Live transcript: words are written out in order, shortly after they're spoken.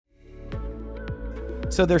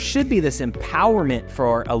So there should be this empowerment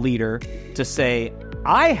for a leader to say,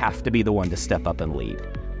 I have to be the one to step up and lead.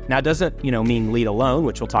 Now, it doesn't, mean lead alone,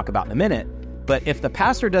 which we'll talk about in a minute. But if the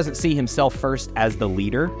pastor doesn't see himself first as the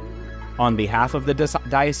leader on behalf of the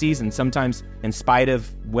diocese, and sometimes in spite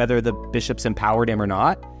of whether the bishop's empowered him or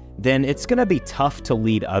not, then it's going to be tough to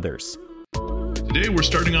lead others. Today, we're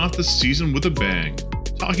starting off the season with a bang,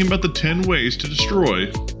 talking about the 10 ways to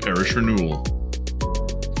destroy parish renewal.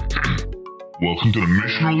 Welcome to the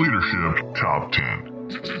Missional Leadership Top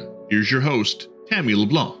 10. Here's your host, Tammy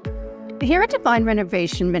LeBlanc. Here at Divine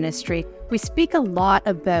Renovation Ministry, we speak a lot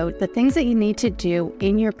about the things that you need to do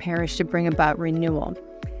in your parish to bring about renewal.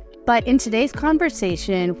 But in today's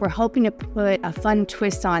conversation, we're hoping to put a fun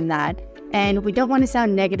twist on that. And we don't want to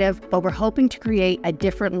sound negative, but we're hoping to create a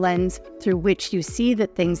different lens through which you see the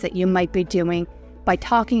things that you might be doing by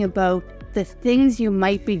talking about the things you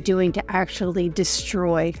might be doing to actually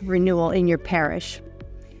destroy renewal in your parish.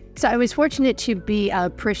 So I was fortunate to be a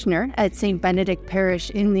parishioner at St. Benedict Parish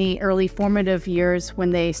in the early formative years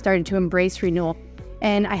when they started to embrace renewal.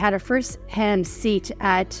 And I had a first-hand seat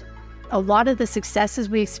at a lot of the successes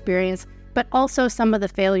we experienced, but also some of the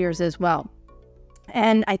failures as well.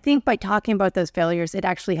 And I think by talking about those failures, it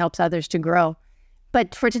actually helps others to grow.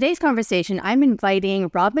 But for today's conversation, I'm inviting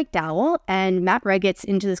Rob McDowell and Matt Regetz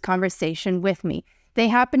into this conversation with me. They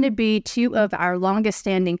happen to be two of our longest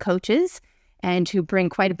standing coaches and who bring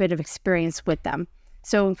quite a bit of experience with them.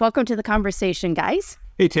 So welcome to the conversation, guys.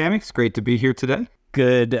 Hey, Tammy. It's great to be here today.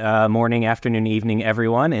 Good morning, afternoon, evening,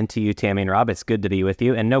 everyone. And to you, Tammy and Rob, it's good to be with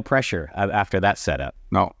you. And no pressure after that setup.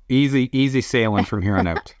 No, easy sailing from here on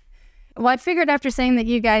out. Well, I figured after saying that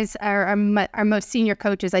you guys are our most senior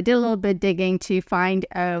coaches, I did a little bit of digging to find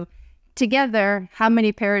out together how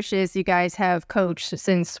many parishes you guys have coached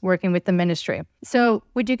since working with the ministry. So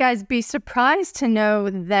would you guys be surprised to know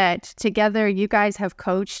that together you guys have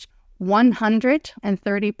coached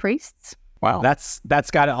 130 priests? Wow.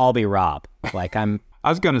 That's got to all be Rob. I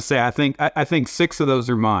was going to say, I think 6 of those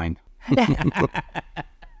are mine.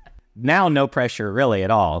 Now, no pressure really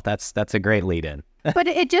at all. That's a great lead in. But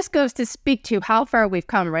it just goes to speak to how far we've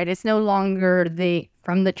come, right? It's no longer the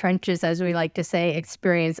from the trenches, as we like to say,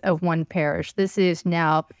 experience of one parish. This is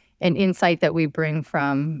now an insight that we bring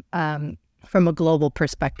from a global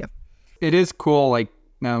perspective. It is cool.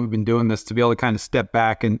 Now we've been doing this to be able to kind of step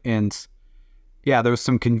back and yeah, there was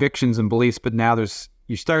some convictions and beliefs, but now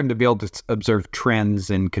you're starting to be able to observe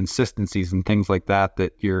trends and consistencies and things like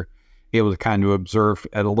that you're able to kind of observe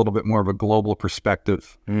at a little bit more of a global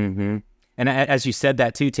perspective. Mm-hmm. And as you said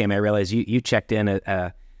that too, Tim, I realized you checked in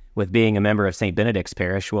with being a member of St. Benedict's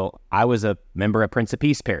Parish. Well, I was a member of Prince of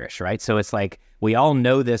Peace Parish, right? So it's like we all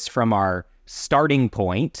know this from our starting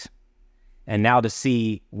point, and now to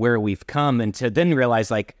see where we've come and to then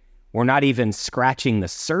realize we're not even scratching the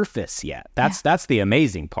surface yet. That's the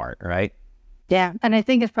amazing part, right? Yeah, and I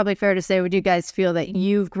think it's probably fair to say, would you guys feel that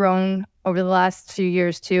you've grown over the last few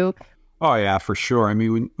years too? Oh yeah, for sure. I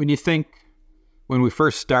mean, when you think, when we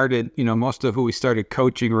first started, most of who we started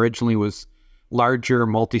coaching originally was larger,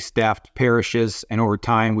 multi-staffed parishes. And over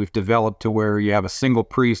time, we've developed to where you have a single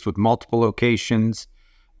priest with multiple locations,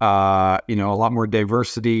 a lot more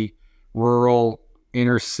diversity, rural,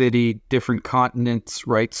 inner city, different continents,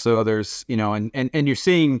 right? So there's, and you're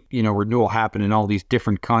seeing, renewal happen in all these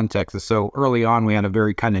different contexts. So early on, we had a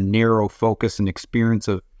very kind of narrow focus and experience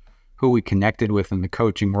of who we connected with in the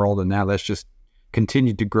coaching world. And now that's just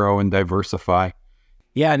continued to grow and diversify.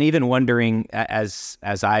 Yeah, and even wondering as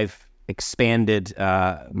I've expanded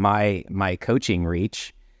my coaching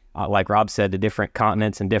reach, like Rob said, to different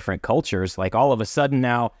continents and different cultures, all of a sudden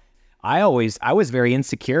now, I was very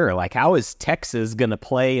insecure. How is Texas going to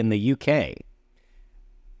play in the UK?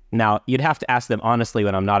 Now, you'd have to ask them honestly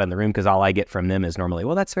when I'm not in the room, because all I get from them is normally,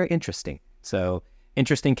 well, that's very interesting. So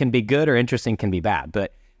interesting can be good or interesting can be bad.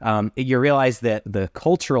 But you realize that the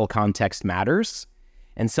cultural context matters.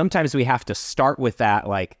 And sometimes we have to start with that,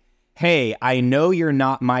 hey, I know you're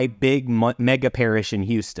not my big mega parish in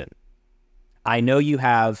Houston. I know you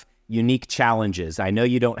have unique challenges. I know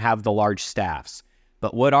you don't have the large staffs.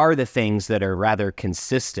 But what are the things that are rather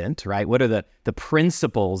consistent, right? What are the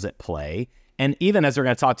principles at play? And even as we're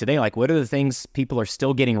going to talk today, what are the things people are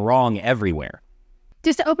still getting wrong everywhere?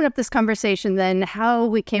 Just to open up this conversation then, how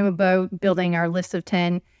we came about building our list of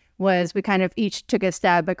 10 was we kind of each took a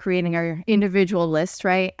stab at creating our individual lists,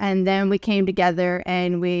 right? And then we came together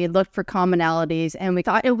and we looked for commonalities, and we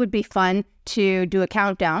thought it would be fun to do a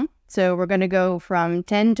countdown. So we're going to go from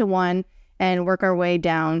 10 to 1 and work our way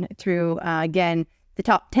down through, again, the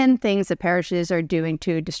top 10 things that parishes are doing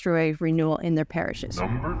to destroy renewal in their parishes.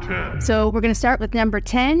 Number 10. So we're going to start with number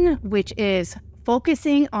 10, which is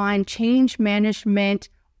focusing on change management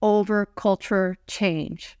over culture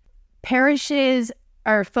change. Parishes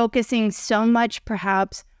are focusing so much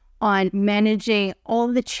perhaps on managing all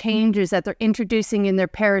the changes that they're introducing in their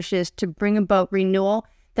parishes to bring about renewal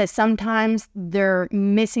that sometimes they're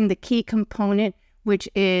missing the key component, which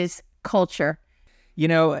is culture. You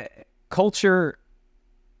know, culture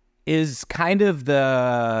is kind of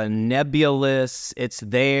the nebulous. It's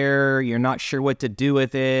there. You're not sure what to do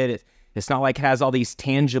with it. It's not like it has all these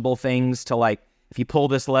tangible things to, like, if you pull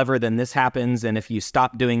this lever, then this happens. And if you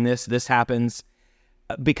stop doing this, this happens.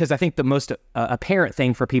 Because I think the most apparent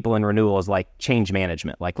thing for people in renewal is like change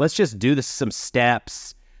management. Like, let's just do this, some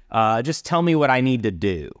steps. Just tell me what I need to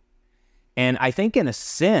do. And I think in a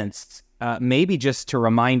sense, maybe just to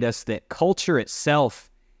remind us that culture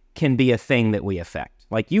itself can be a thing that we affect.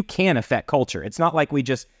 Like, you can affect culture. It's not like we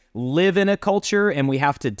just live in a culture and we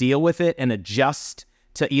have to deal with it and adjust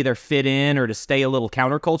to either fit in or to stay a little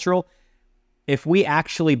countercultural. If we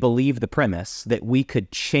actually believe the premise that we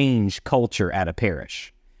could change culture at a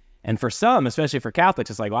parish, and for some, especially for Catholics,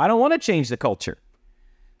 it's like, well, I don't want to change the culture.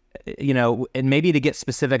 You know, and maybe to get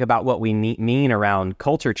specific about what we mean around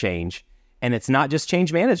culture change, and it's not just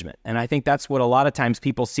change management. And I think that's what a lot of times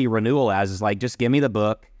people see renewal as, is like, just give me the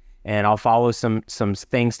book and I'll follow some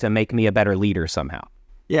things to make me a better leader somehow.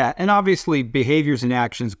 Yeah, and obviously behaviors and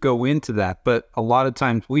actions go into that, but a lot of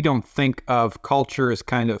times we don't think of culture as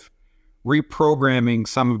kind of reprogramming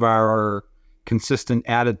some of our consistent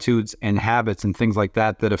attitudes and habits and things like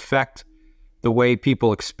that that affect the way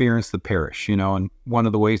people experience the parish, you know. And one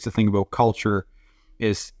of the ways to think about culture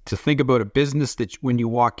is to think about a business that when you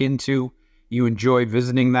walk into, you enjoy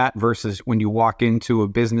visiting that, versus when you walk into a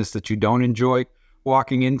business that you don't enjoy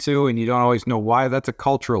walking into and you don't always know why. That's a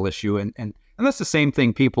cultural issue. And that's the same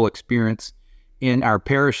thing people experience in our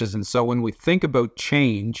parishes. And so when we think about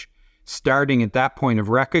change, starting at that point of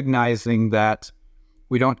recognizing that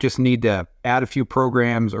we don't just need to add a few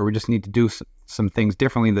programs or we just need to do some things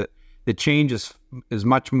differently, that the change is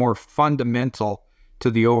much more fundamental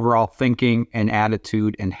to the overall thinking and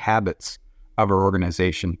attitude and habits of our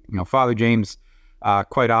organization. You know, Father James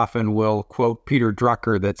quite often will quote Peter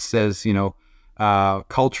Drucker that says, you know,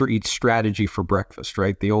 culture eats strategy for breakfast,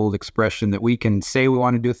 right? The old expression that we can say we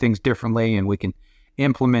want to do things differently and we can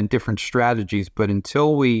implement different strategies, but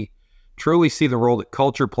until we truly see the role that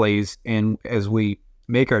culture plays, and as we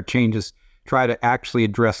make our changes, try to actually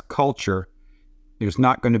address culture, there's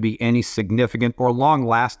not going to be any significant or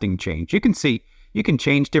long-lasting change. You can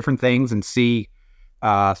change different things and see,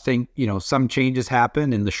 some changes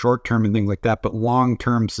happen in the short term and things like that, but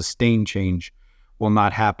long-term sustained change will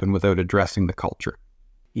not happen without addressing the culture.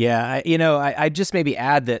 Yeah, I just maybe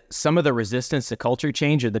add that some of the resistance to culture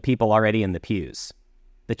change are the people already in the pews.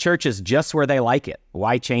 The church is just where they like it.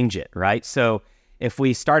 Why change it, right? So if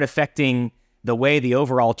we start affecting the way the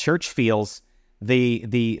overall church feels,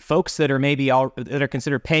 the folks that are that are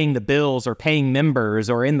considered paying the bills or paying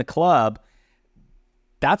members or in the club,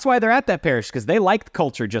 that's why they're at that parish, because they like the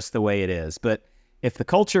culture just the way it is. But if the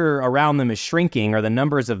culture around them is shrinking or the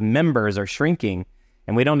numbers of members are shrinking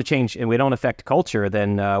and we don't change and we don't affect culture,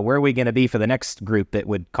 then where are we going to be for the next group that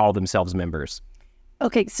would call themselves members?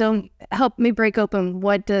 Okay, so help me break open,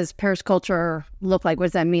 what does parish culture look like? What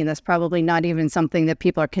does that mean? That's probably not even something that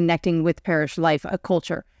people are connecting with parish life, a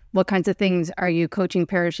culture. What kinds of things are you coaching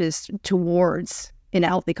parishes towards in a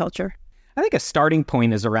healthy culture? I think a starting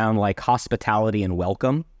point is around like hospitality and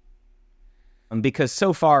welcome. Because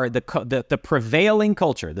so far, the prevailing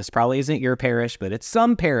culture, this probably isn't your parish, but it's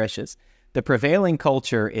some parishes, the prevailing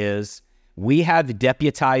culture is we have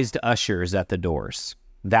deputized ushers at the doors.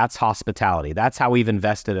 That's hospitality. That's how we've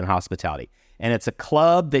invested in hospitality. And it's a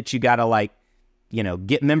club that you got to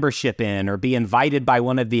get membership in or be invited by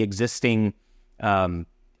one of the existing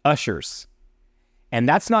ushers. And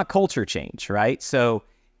that's not culture change, right? So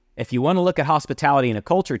if you want to look at hospitality and a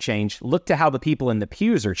culture change, look to how the people in the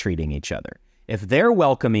pews are treating each other. If they're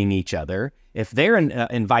welcoming each other, if they're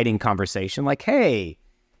inviting conversation, like, hey,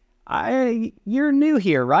 you're new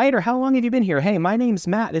here, right? Or how long have you been here? Hey, my name's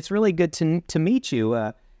Matt. It's really good to meet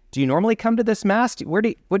you. Do you normally come to this mass? Tell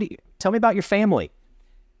me about your family.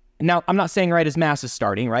 Now, I'm not saying right as mass is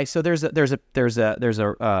starting, right? So there's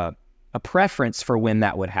a preference for when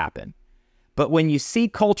that would happen. But when you see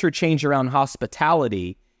culture change around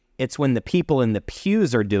hospitality, it's when the people in the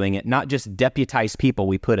pews are doing it, not just deputized people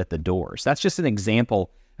we put at the doors. That's just an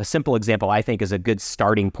example. A simple example, I think, is a good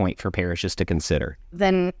starting point for parishes to consider.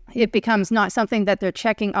 Then it becomes not something that they're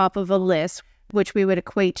checking off of a list, which we would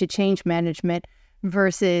equate to change management,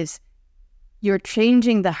 versus you're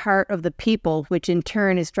changing the heart of the people, which in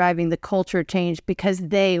turn is driving the culture change because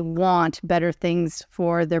they want better things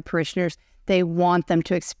for their parishioners. They want them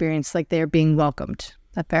to experience like they're being welcomed.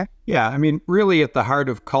 Is that fair? Yeah, I mean, really at the heart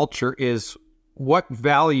of culture is what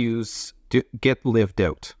values get lived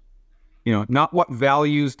out. You know, not what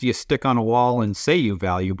values do you stick on a wall and say you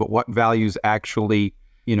value, but what values actually,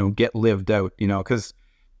 get lived out, because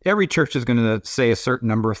every church is going to say a certain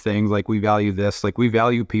number of things, like we value this, like we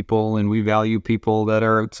value people, and we value people that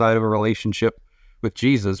are outside of a relationship with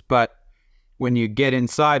Jesus. But when you get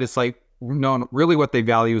inside, it's like, no, really what they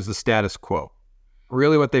value is the status quo.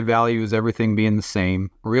 Really what they value is everything being the same.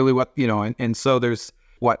 Really what, and so there's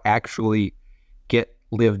what actually get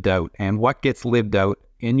lived out. And what gets lived out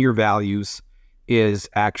in your values is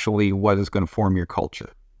actually what is going to form your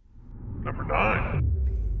culture. Number 9.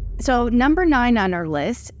 So number 9 on our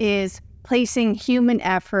list is placing human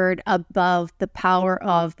effort above the power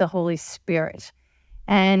of the Holy Spirit.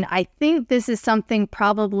 And I think this is something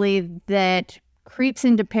probably that creeps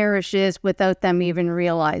into parishes without them even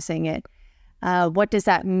realizing it. What does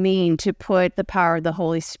that mean to put the power of the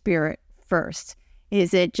Holy Spirit first?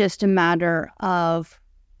 Is it just a matter of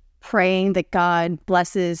praying that God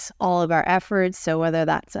blesses all of our efforts? So whether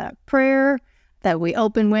that's a prayer that we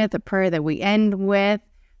open with, a prayer that we end with,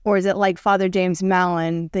 or is it like Father James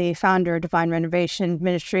Mallon, the founder of Divine Renovation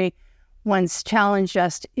Ministry, once challenged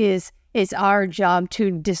us, is our job to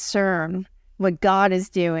discern what God is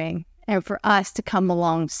doing and for us to come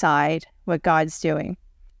alongside what God's doing.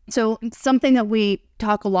 So something that we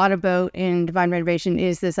talk a lot about in Divine Renovation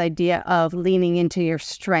is this idea of leaning into your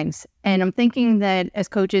strengths. And I'm thinking that as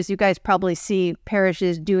coaches, you guys probably see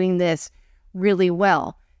parishes doing this really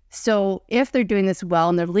well. So if they're doing this well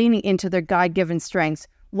and they're leaning into their God-given strengths,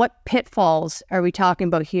 what pitfalls are we talking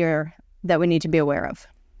about here that we need to be aware of?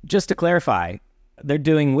 Just to clarify, they're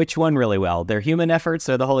doing which one really well? Their human efforts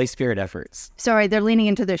or the Holy Spirit efforts? Sorry, they're leaning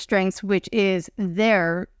into their strengths, which is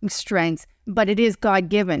their strengths, but it is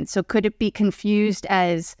God-given. So could it be confused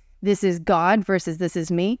as this is God versus this is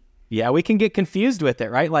me? Yeah, we can get confused with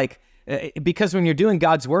it, right? Like, because when you're doing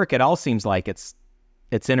God's work, it all seems like it's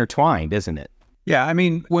intertwined, isn't it? Yeah, I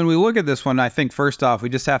mean, when we look at this one, I think first off, we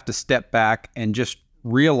just have to step back and just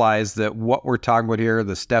realize that what we're talking about here,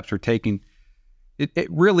 the steps we're taking, it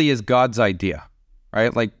really is God's idea,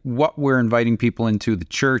 right? Like what we're inviting people into the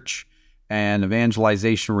church and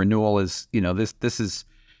evangelization renewal is, this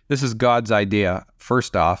is God's idea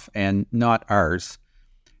first off and not ours.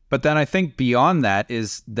 But then I think beyond that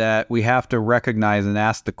is that we have to recognize and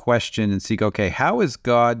ask the question and seek, okay, how is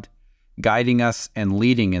God guiding us and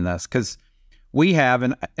leading in us? Because we have,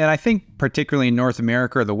 and I think particularly in North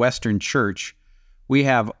America or the Western church, we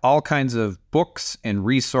have all kinds of books and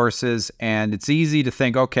resources, and it's easy to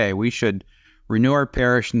think, okay, we should renew our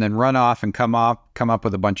parish and then run off and come up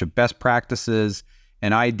with a bunch of best practices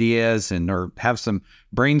and ideas or have some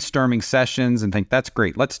brainstorming sessions and think, that's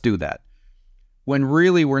great, let's do that. When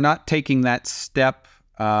really we're not taking that step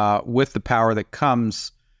with the power that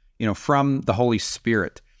comes, from the Holy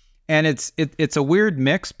Spirit. And it's a weird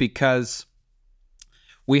mix because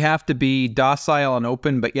we have to be docile and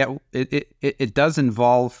open, but yet it does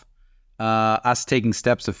involve us taking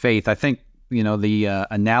steps of faith. I think, the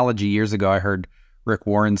analogy years ago I heard Rick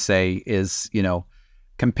Warren say is,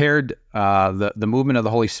 compared the movement of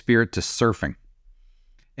the Holy Spirit to surfing.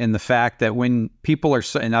 And the fact that when people are,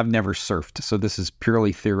 and I've never surfed, so this is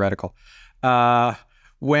purely theoretical.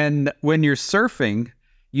 When you're surfing,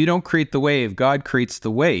 you don't create the wave, God creates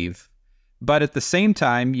the wave. But at the same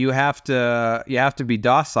time, you have to be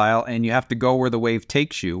docile and you have to go where the wave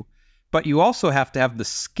takes you. But you also have to have the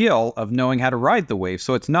skill of knowing how to ride the wave.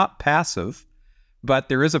 So it's not passive, but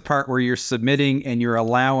there is a part where you're submitting and you're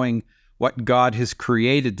allowing what God has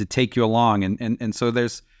created to take you along. And so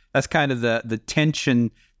that's kind of the tension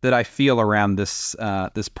that I feel around this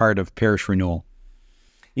part of parish renewal.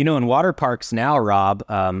 In water parks now, Rob,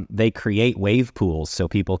 they create wave pools so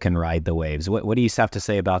people can ride the waves. What do you have to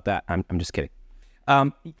say about that? I'm just kidding.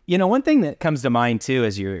 One thing that comes to mind too,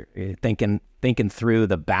 as you're thinking through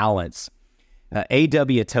the balance,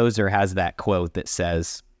 A.W. Tozer has that quote that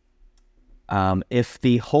says, if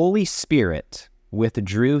the Holy Spirit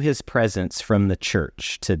withdrew his presence from the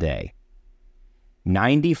church today,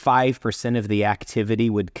 95% of the activity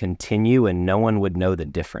would continue and no one would know the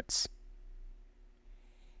difference.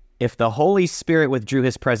 If the Holy Spirit withdrew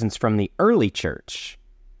his presence from the early church,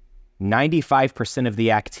 95% of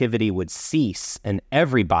the activity would cease and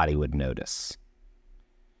everybody would notice.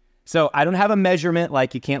 So I don't have a measurement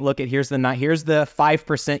like you can't look at here's the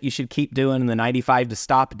 5% you should keep doing and the 95 to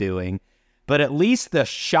stop doing, but at least the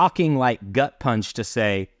shocking gut punch to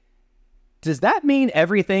say does that mean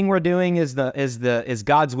everything we're doing is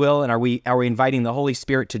God's will, and are we inviting the Holy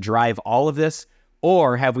Spirit to drive all of this,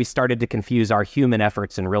 or have we started to confuse our human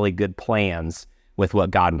efforts and really good plans with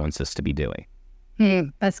what God wants us to be doing?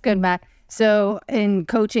 That's good, Matt. So in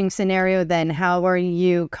coaching scenario, then how are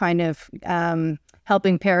you kind of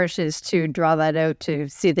helping parishes to draw that out to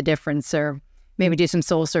see the difference, or maybe do some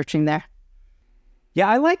soul searching there? Yeah,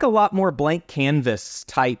 I like a lot more blank canvas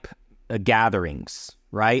type gatherings,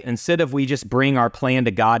 right? Instead of we just bring our plan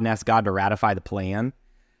to God and ask God to ratify the plan,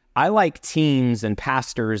 I like teams and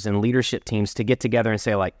pastors and leadership teams to get together and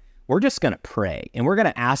say, like, we're just going to pray and we're going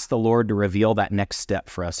to ask the Lord to reveal that next step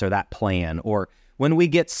for us or that plan. Or when we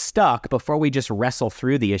get stuck, before we just wrestle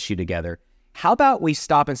through the issue together, how about we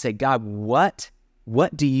stop and say, God, what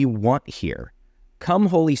do you want here? Come,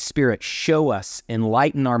 Holy Spirit, show us,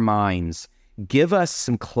 enlighten our minds, give us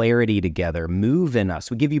some clarity together, move in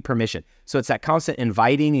us. We give you permission. So it's that constant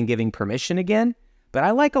inviting and giving permission again. But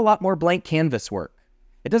I like a lot more blank canvas work.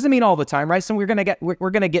 It doesn't mean all the time, right? So we're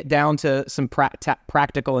gonna get down to some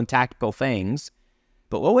practical and tactical things.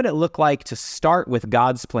 But what would it look like to start with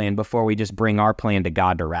God's plan before we just bring our plan to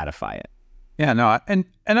God to ratify it? Yeah, no, and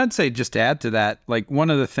I'd say, just to add to that, like,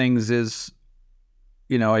 one of the things is,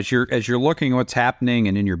 as you're looking at what's happening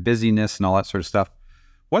and in your busyness and all that sort of stuff,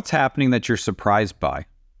 what's happening that you're surprised by?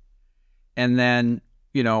 And then,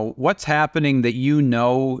 what's happening that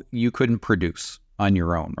you couldn't produce on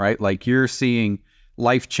your own, right? Like, you're seeing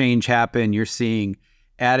life change happen, you're seeing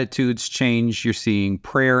attitudes change, you're seeing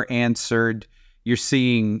prayer answered, you're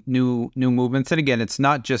seeing new movements. And again, it's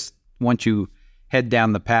not just once you head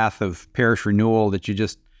down the path of parish renewal that you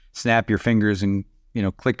just snap your fingers and,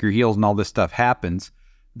 click your heels and all this stuff happens.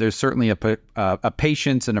 There's certainly a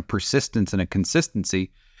patience and a persistence and a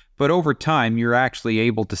consistency, but over time, you're actually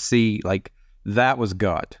able to see, like, that was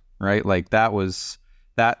God, right? Like,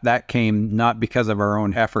 that came not because of our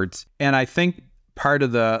own efforts. And I think part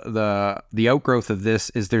of the outgrowth of this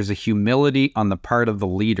is there's a humility on the part of the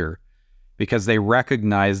leader, because they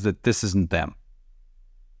recognize that this isn't them,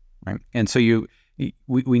 right? And so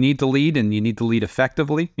we need to lead, and you need to lead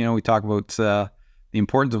effectively. We talk about the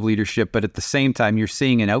importance of leadership, but at the same time, you're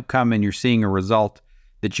seeing an outcome and you're seeing a result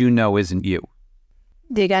that isn't you.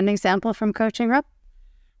 Do you got an example from coaching, Rob?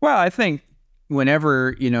 Well, I think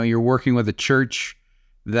whenever, you're working with a church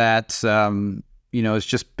that, it's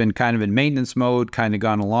just been kind of in maintenance mode, kind of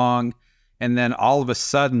gone along, and then all of a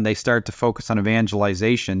sudden they start to focus on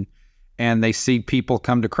evangelization and they see people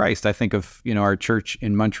come to Christ. I think of, our church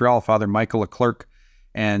in Montreal, Father Michael Leclerc,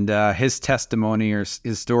 and his testimony or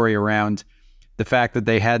his story around the fact that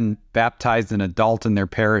they hadn't baptized an adult in their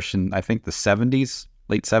parish in, I think, the 70s,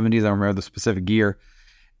 late 70s, I don't remember the specific year.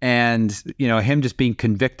 And, him just being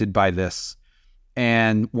convicted by this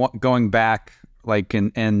and going back, like,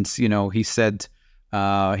 and he said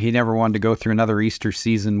he never wanted to go through another Easter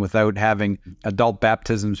season without having adult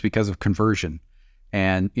baptisms because of conversion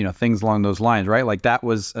and, things along those lines, right? Like, that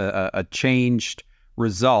was a changed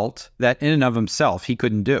result that in and of himself he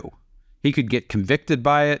couldn't do. He could get convicted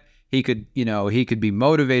by it. He could, he could be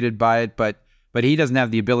motivated by it, but he doesn't have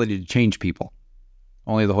the ability to change people.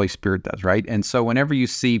 Only the Holy Spirit does, right? And so whenever you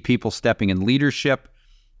see people stepping in leadership,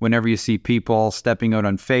 whenever you see people stepping out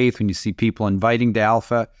on faith, when you see people inviting to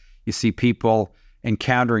Alpha, you see people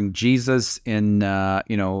encountering Jesus in,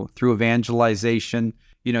 through evangelization,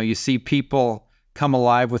 you see people come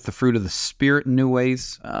alive with the fruit of the Spirit in new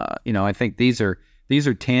ways. I think these are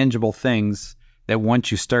tangible things that once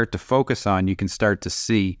you start to focus on, you can start to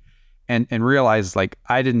see and realize, like,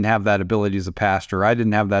 I didn't have that ability as a pastor. I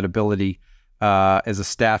didn't have that ability as a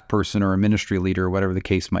staff person or a ministry leader or whatever the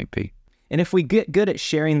case might be. And if we get good at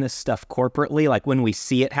sharing this stuff corporately, like when we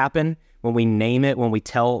see it happen, when we name it, when we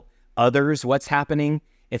tell others what's happening,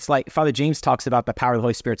 it's like Father James talks about the power of the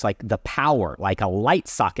Holy Spirit. It's like the power, like a light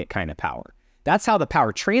socket kind of power. That's how the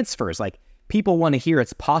power transfers. Like, people want to hear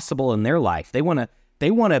it's possible in their life. They want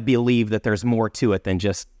to believe that there's more to it than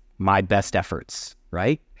just my best efforts,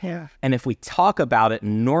 right? Yeah. And if we talk about it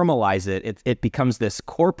and normalize it, it becomes this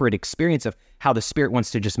corporate experience of how the Spirit wants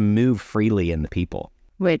to just move freely in the people.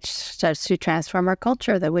 Which starts to transform our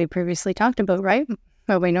culture that we previously talked about, right?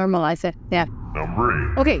 Where we normalize it. Yeah.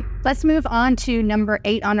 Number 8. Okay, let's move on to number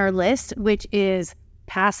 8 on our list, which is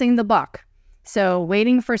passing the buck. So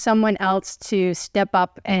waiting for someone else to step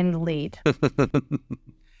up and lead.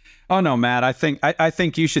 Oh no, Matt, I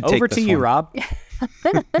think you should take over this to you, one. Rob.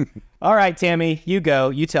 All right, Tammy, you go.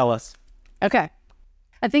 You tell us. Okay.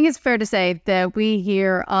 I think it's fair to say that we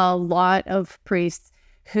hear a lot of priests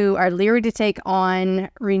who are leery to take on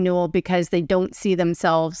renewal because they don't see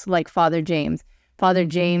themselves like Father James. Father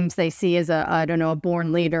James they see as a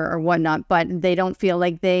born leader or whatnot, but they don't feel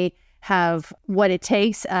like they have what it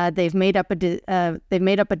takes. They've made up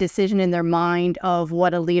a decision in their mind of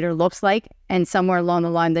what a leader looks like, and somewhere along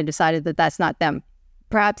the line they decided that that's not them.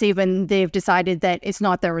 Perhaps even they've decided that it's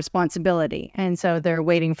not their responsibility, and so they're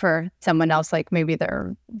waiting for someone else, like maybe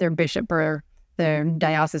their bishop or their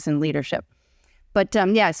diocesan leadership. But so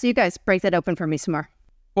you guys break that open for me some more.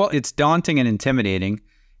 Well, it's daunting and intimidating,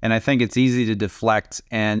 and I think it's easy to deflect,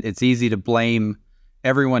 and it's easy to blame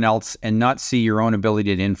everyone else and not see your own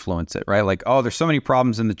ability to influence it, right? Like, oh, there's so many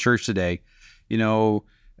problems in the church today.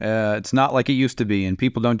 It's not like it used to be, and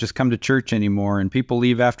people don't just come to church anymore, and people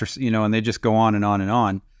leave after, and they just go on and on and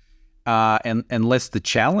on, and list the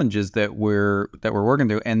challenges that we're working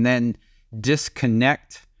through, and then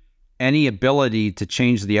disconnect any ability to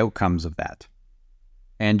change the outcomes of that,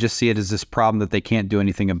 and just see it as this problem that they can't do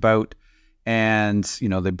anything about. And,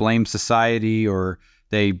 they blame society, or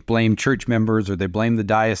they blame church members, or they blame the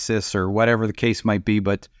diocese, or whatever the case might be,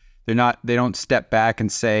 but they don't step back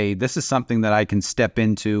and say, this is something that I can step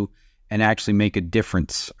into and actually make a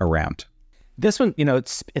difference around. This one,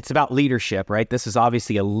 it's about leadership, right? This is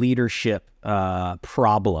obviously a leadership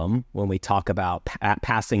problem when we talk about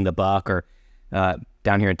passing the buck, or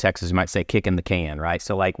down here in Texas, you might say kicking the can, right?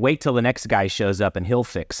 So like, wait till the next guy shows up and he'll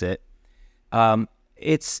fix it.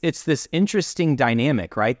 It's this interesting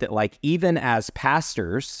dynamic, right? That like, even as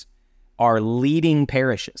pastors are leading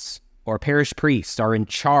parishes, or parish priests are in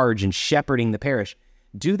charge and shepherding the parish,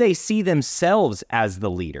 do they see themselves as the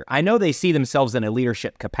leader? I know they see themselves in a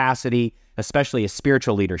leadership capacity, especially a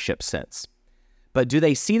spiritual leadership sense. But do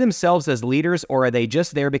they see themselves as leaders, or are they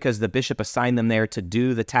just there because the bishop assigned them there to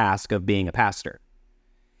do the task of being a pastor?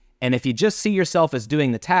 And if you just see yourself as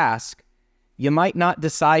doing the task, you might not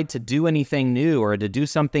decide to do anything new, or to do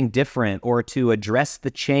something different, or to address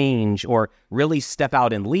the change, or really step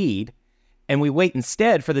out and lead. And we wait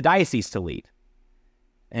instead for the diocese to lead.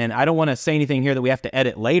 And I don't want to say anything here that we have to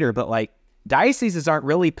edit later, but like, dioceses aren't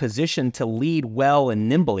really positioned to lead well and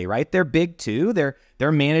nimbly, right? They're big too. They're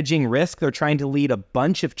managing risk. They're trying to lead a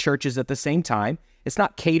bunch of churches at the same time. It's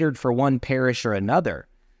not catered for one parish or another.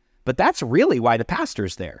 But that's really why the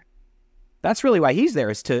pastor's there. That's really why he's there,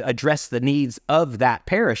 is to address the needs of that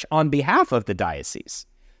parish on behalf of the diocese.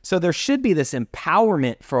 So there should be this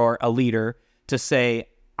empowerment for a leader to say,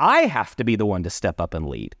 I have to be the one to step up and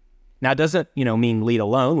lead. Now, it doesn't, mean lead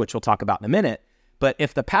alone, which we'll talk about in a minute. But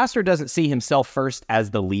if the pastor doesn't see himself first as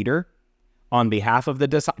the leader on behalf of the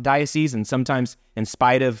diocese, and sometimes in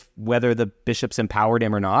spite of whether the bishop's empowered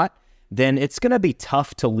him or not, then it's going to be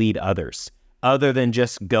tough to lead others, other than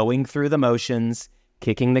just going through the motions,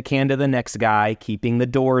 kicking the can to the next guy, keeping the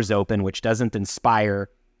doors open, which doesn't inspire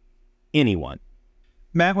anyone.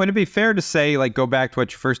 Matt, would it be fair to say, like, go back to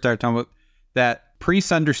what you first started talking about, that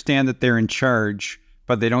priests understand that they're in charge,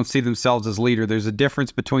 but they don't see themselves as leader? There's a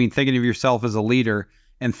difference between thinking of yourself as a leader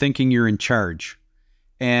and thinking you're in charge.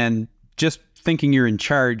 And just thinking you're in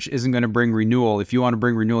charge isn't going to bring renewal. If you want to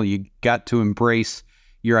bring renewal, you got to embrace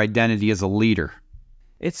your identity as a leader.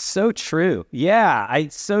 It's so true. Yeah,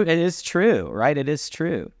 it is true, right? It is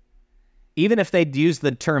true. Even if they'd use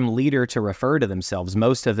the term leader to refer to themselves,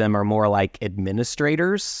 most of them are more like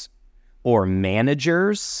administrators or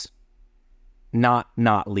managers, not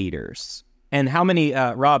leaders. And how many,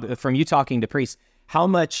 Rob, from you talking to priests, how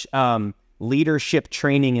much leadership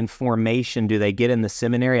training and formation do they get in the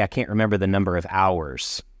seminary? I can't remember the number of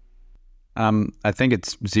hours. I think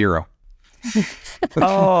it's 0.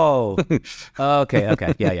 Oh,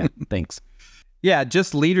 okay. Yeah. Thanks. Yeah,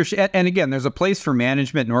 just leadership. And again, there's a place for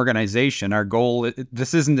management and organization. Our goal,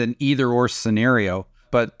 this isn't an either or scenario,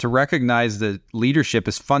 but to recognize that leadership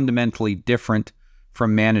is fundamentally different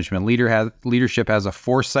from management. Leadership has a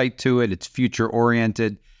foresight to it. It's future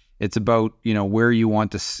oriented. It's about, where you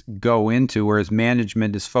want to go into, whereas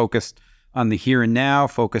management is focused on the here and now,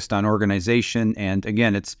 focused on organization. And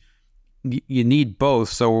again, you need both.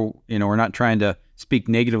 So, we're not trying to speak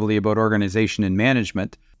negatively about organization and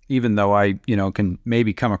management, even though I, can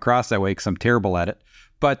maybe come across that way because I'm terrible at it,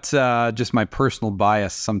 but just my personal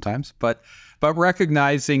bias sometimes. But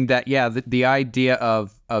recognizing that, the idea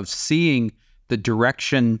of seeing the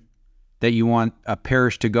direction that you want a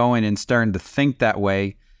parish to go in and starting to think that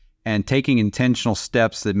way and taking intentional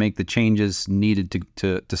steps that make the changes needed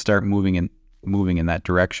to start moving in that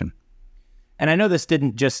direction. And I know this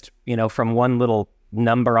didn't just, from one little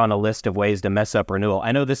number on a list of ways to mess up renewal.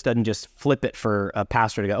 I know this doesn't just flip it for a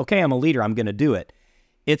pastor to go, okay, I'm a leader, I'm going to do it.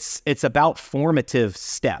 it's about formative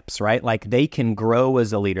steps, right? Like they can grow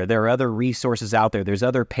as a leader. There are other resources out there. There's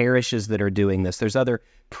other parishes that are doing this. There's other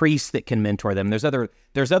priests that can mentor them. There's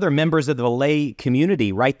other members of the lay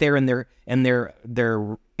community right there in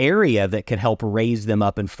their area that could help raise them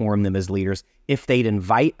up and form them as leaders if they'd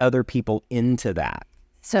invite other people into that.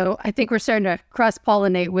 So I think we're starting to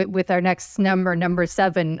cross-pollinate with our next number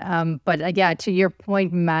 7. But yeah, to your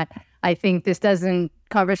point, Matt, I think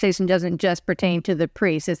conversation doesn't just pertain to the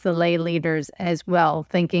priests, it's the lay leaders as well,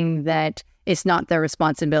 thinking that it's not their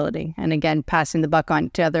responsibility. And again, passing the buck on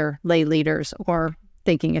to other lay leaders or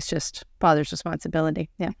thinking it's just father's responsibility.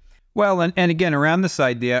 Yeah. Well, and again, around this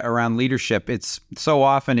idea around leadership, it's so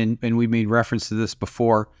often, and we made reference to this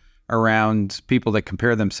before, around people that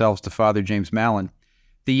compare themselves to Father James Mallon.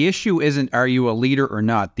 The issue isn't, are you a leader or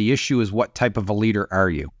not? The issue is, what type of a leader are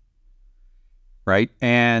you? Right?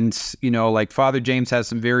 And, like Father James has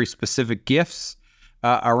some very specific gifts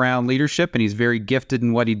around leadership, and he's very gifted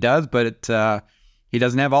in what he does, but he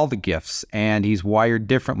doesn't have all the gifts, and he's wired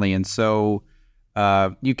differently. And so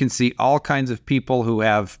you can see all kinds of people who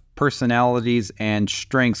have personalities and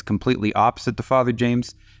strengths completely opposite to Father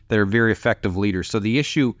James that are very effective leaders. So the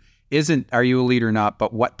issue isn't, are you a leader or not,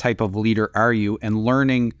 but what type of leader are you? And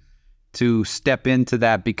learning to step into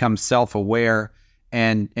that, become self-aware,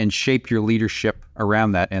 and shape your leadership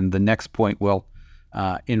around that. And the next point will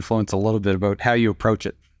influence a little bit about how you approach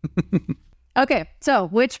it. Okay, so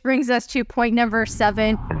which brings us to point number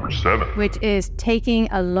 7. Which is taking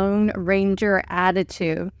a Lone Ranger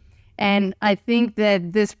attitude. And I think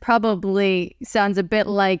that this probably sounds a bit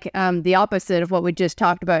like the opposite of what we just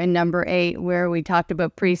talked about in number 8, where we talked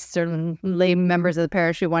about priests or lay members of the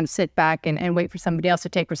parish who want to sit back and wait for somebody else to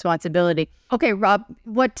take responsibility. Okay, Rob,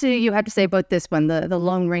 what do you have to say about this one, the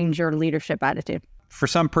Lone Ranger leadership attitude? For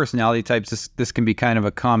some personality types, this can be kind of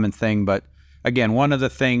a common thing. But again, one of the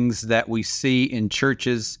things that we see in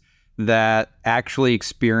churches that actually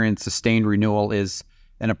experience sustained renewal is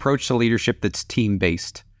an approach to leadership that's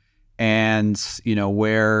team-based. And,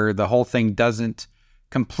 where the whole thing doesn't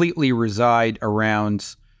completely reside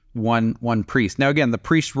around one priest. Now, again, the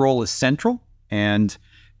priest role is central, and,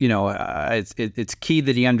 it's key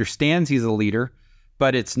that he understands he's a leader,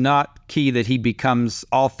 but it's not key that he becomes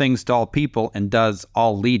all things to all people and does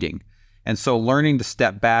all leading. And so learning to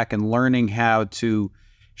step back and learning how to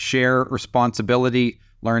share responsibility,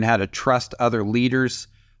 learn how to trust other leaders,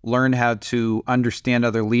 learn how to understand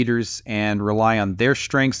other leaders and rely on their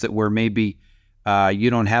strengths that where maybe you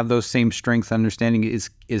don't have those same strengths, understanding is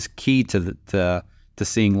key to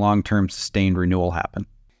seeing long-term sustained renewal happen.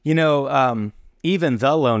 Even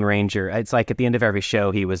the Lone Ranger, it's like at the end of every show,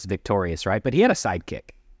 he was victorious, right? But he had a sidekick.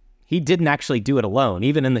 He didn't actually do it alone.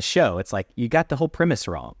 Even in the show, it's like, you got the whole premise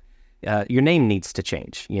wrong. Your name needs to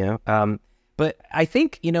change, But I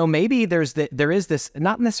think, maybe there is this,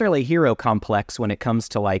 not necessarily a hero complex when it comes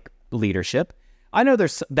to like leadership. I know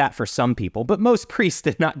there's that for some people, but most priests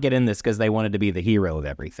did not get in this because they wanted to be the hero of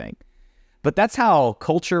everything. But that's how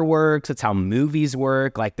culture works. It's how movies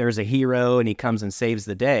work. Like there's a hero and he comes and saves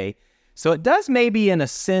the day. So it does maybe in a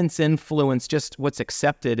sense influence just what's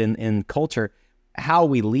accepted in culture, how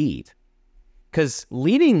we lead. Because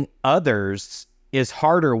leading others is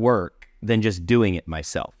harder work than just doing it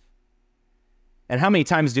myself. And how many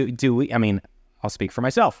times do we, I'll speak for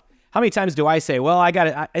myself. How many times do I say, well, I got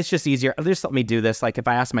it, it's just easier. Just let me do this. Like if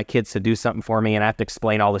I ask my kids to do something for me and I have to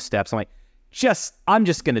explain all the steps, I'm like, I'm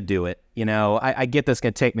just going to do it. I get this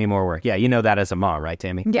going to take me more work. Yeah. You know that as a mom, right,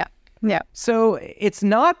 Tammy? Yeah. Yeah. So it's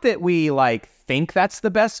not that we think that's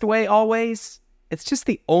the best way always. It's just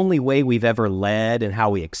the only way we've ever led and how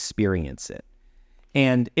we experience it.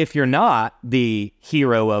 And if you're not the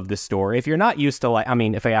hero of the story, if you're not used to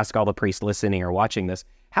if I ask all the priests listening or watching this,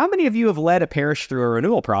 how many of you have led a parish through a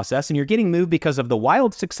renewal process and you're getting moved because of the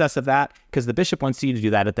wild success of that because the bishop wants you to do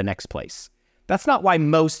that at the next place? That's not why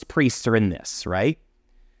most priests are in this, right?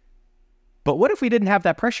 But what if we didn't have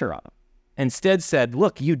that pressure on them? Instead said,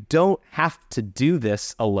 look, you don't have to do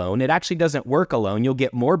this alone. It actually doesn't work alone. You'll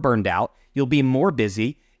get more burned out. You'll be more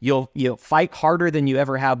busy. You'll fight harder than you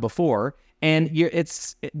ever have before. And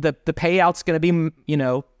the payout's going to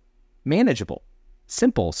be, manageable,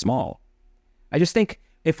 simple, small. I just think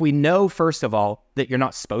if we know, first of all, that you're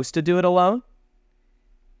not supposed to do it alone,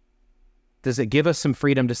 does it give us some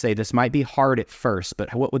freedom to say this might be hard at first,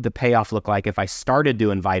 but what would the payoff look like if I started to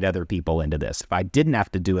invite other people into this, if I didn't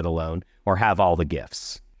have to do it alone or have all the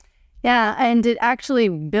gifts? Yeah, and it actually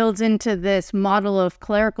builds into this model of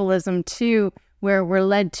clericalism too, where we're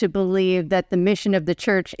led to believe that the mission of the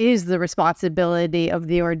church is the responsibility of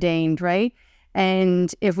the ordained, right?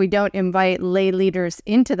 And if we don't invite lay leaders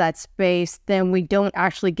into that space, then we don't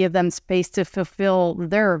actually give them space to fulfill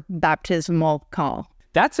their baptismal call.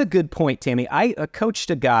 That's a good point, Tammy. I coached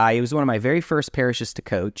a guy. He was one of my very first parishes to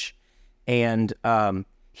coach. And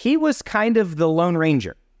he was kind of the Lone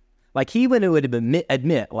Ranger. Like, he would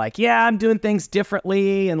admit, like, yeah, I'm doing things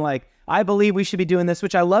differently. And like, I believe we should be doing this,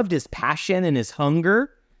 which I loved his passion and his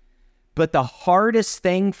hunger. But the hardest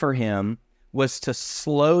thing for him was to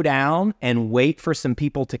slow down and wait for some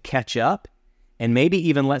people to catch up and maybe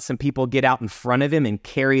even let some people get out in front of him and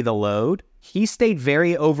carry the load. He stayed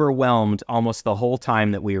very overwhelmed almost the whole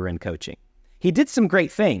time that we were in coaching. He did some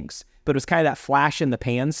great things, but it was kind of that flash in the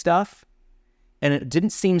pan stuff, and it didn't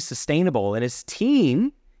seem sustainable. And his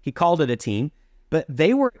team, he called it a team, but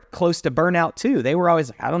they were close to burnout too. They were always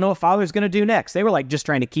like, I don't know what Father's going to do next. They were like just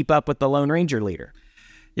trying to keep up with the Lone Ranger leader.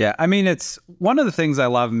 Yeah, I mean, it's one of the things I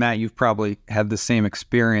love, Matt, you've probably had the same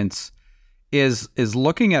experience, is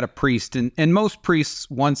looking at a priest. And most priests,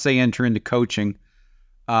 once they enter into coaching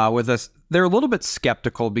with us, they're a little bit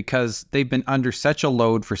skeptical because they've been under such a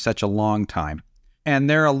load for such a long time. And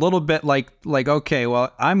they're a little bit like, okay,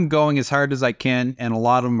 well, I'm going as hard as I can, and a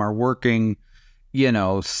lot of them are working,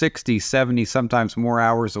 60, 70, sometimes more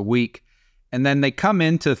hours a week. And then they come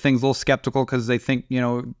into things a little skeptical because they think,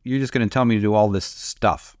 you're just going to tell me to do all this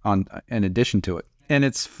stuff in addition to it. And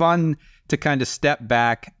it's fun to kind of step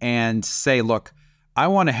back and say, look, I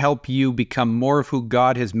want to help you become more of who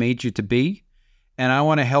God has made you to be. And I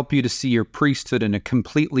want to help you to see your priesthood in a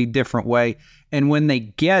completely different way. And when they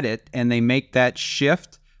get it and they make that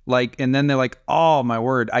shift, and then they're like, oh, my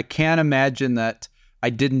word, I can't imagine that I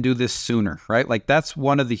didn't do this sooner, right? Like, that's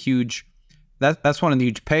one of the huge That's one of the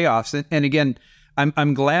huge payoffs. And again,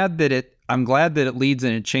 I'm glad that it leads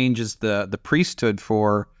and it changes the priesthood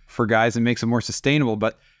for guys and makes it more sustainable.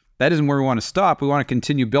 But that isn't where we want to stop. We want to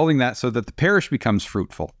continue building that so that the parish becomes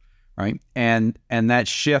fruitful, right? And that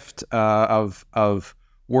shift of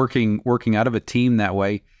working out of a team that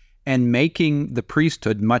way and making the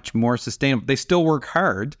priesthood much more sustainable. They still work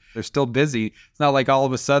hard. They're still busy. It's not like all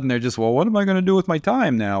of a sudden they're just, well, what am I going to do with my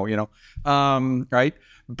time now? Right?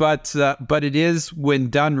 But it is, when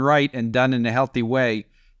done right and done in a healthy way,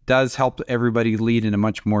 does help everybody lead in a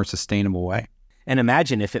much more sustainable way. And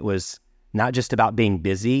imagine if it was not just about being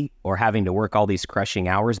busy or having to work all these crushing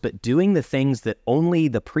hours, but doing the things that only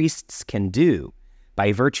the priests can do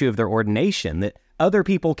by virtue of their ordination that other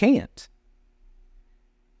people can't.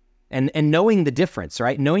 And knowing the difference,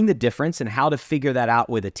 right? Knowing the difference and how to figure that out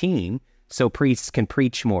with a team so priests can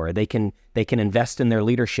preach more. They can invest in their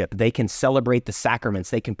leadership. They can celebrate the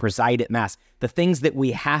sacraments. They can preside at Mass. The things that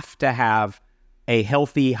we have to have a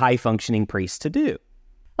healthy, high-functioning priest to do.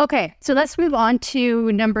 Okay, so let's move on to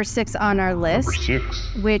number 6 on our list,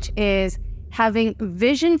 which is having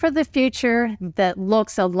vision for the future that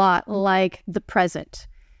looks a lot like the present.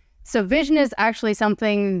 So vision is actually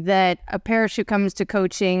something that a parish who comes to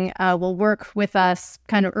coaching will work with us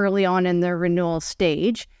kind of early on in their renewal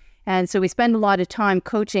stage. And so we spend a lot of time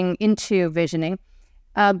coaching into visioning,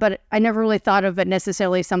 but I never really thought of it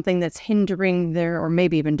necessarily something that's hindering or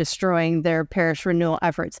maybe even destroying their parish renewal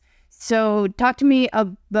efforts. So talk to me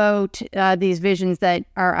about these visions that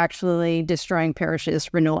are actually destroying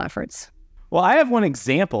parishes' renewal efforts. Well, I have one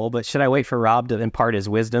example, but should I wait for Rob to impart his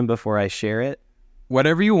wisdom before I share it?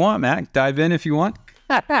 Whatever you want, Mac. Dive in if you want.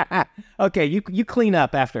 Okay, you clean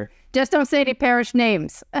up after. Just don't say any parish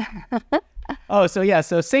names.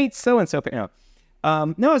 So Saint so-and-so.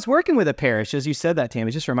 No, I was working with a parish. As you said that, Tammy,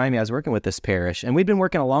 just remind me, I was working with this parish. And we'd been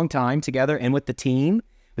working a long time together and with the team.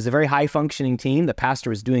 It was a very high-functioning team. The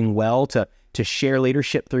pastor was doing well to share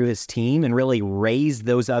leadership through his team and really raise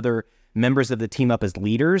those other members of the team up as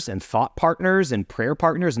leaders and thought partners and prayer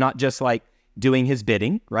partners, not just like doing his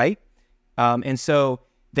bidding, right? And so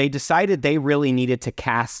they decided they really needed to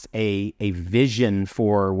cast a vision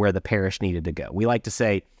for where the parish needed to go. We like to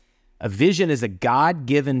say a vision is a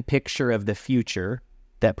God-given picture of the future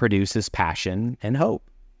that produces passion and hope.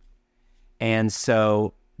 And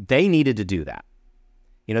so they needed to do that.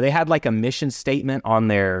 They had like a mission statement on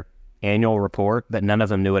their annual report, but none of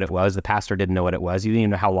them knew what it was. The pastor didn't know what it was. He didn't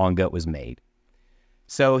even know how long ago it was made.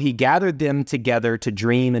 So he gathered them together to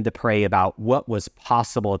dream and to pray about what was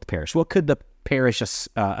possible at the parish. What could the parish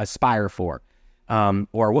aspire for?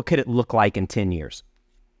 Or what could it look like in 10 years?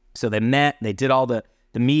 So they met, they did all the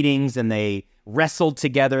meetings, and they wrestled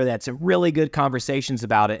together. They had some really good conversations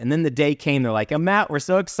about it. And then the day came, they're like, Matt, we're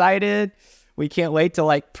so excited. We can't wait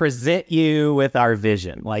to present you with our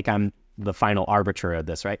vision. I'm the final arbiter of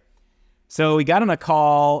this, right? So we got on a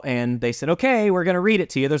call and they said, okay, we're going to read it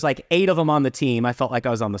to you. There's 8 of them on the team. I felt like I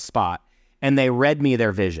was on the spot. And they read me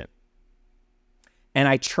their vision. And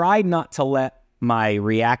I tried not to let my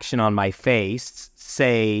reaction on my face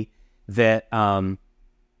say that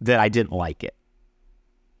that I didn't like it.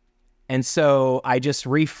 And so I just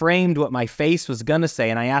reframed what my face was going to say,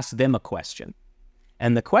 and I asked them a question.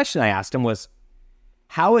 And the question I asked them was,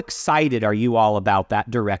 how excited are you all about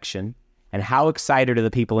that direction? And how excited are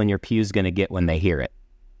the people in your pews going to get when they hear it?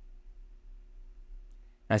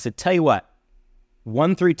 And I said, tell you what,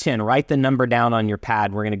 1 through 10, write the number down on your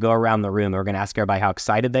pad. We're going to go around the room, and we're going to ask everybody how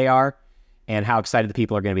excited they are and how excited the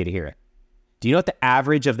people are going to be to hear it. Do you know what the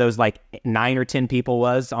average of those 9 or 10 people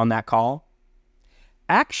was on that call?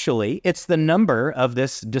 Actually, it's the number of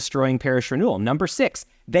this Destroying Parish Renewal, number 6.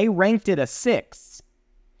 They ranked it a 6,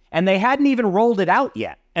 and they hadn't even rolled it out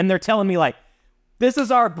yet. And they're telling me this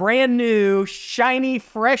is our brand new, shiny,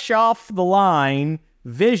 fresh off the line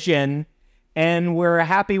vision, and we're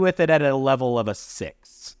happy with it at a level of a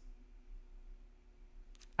 6.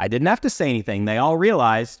 I didn't have to say anything. They all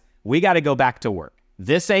realized we got to go back to work.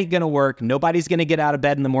 This ain't going to work. Nobody's going to get out of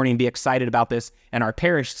bed in the morning and be excited about this. And our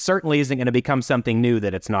parish certainly isn't going to become something new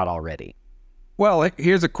that it's not already. Well,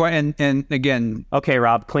 here's a question. And again, okay,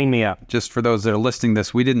 Rob, clean me up. Just for those that are listening to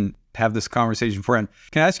this, we didn't have this conversation beforehand.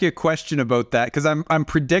 Can I ask you a question about that? Because I'm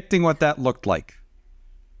predicting what that looked like.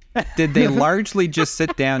 Did they largely just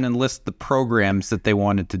sit down and list the programs that they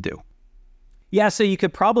wanted to do? Yeah, so you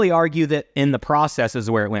could probably argue that in the process is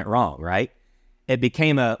where it went wrong, right? It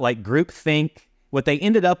became a group think. What they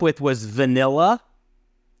ended up with was vanilla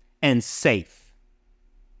and safe,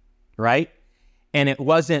 right? And it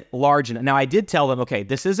wasn't large enough. Now, I did tell them, okay,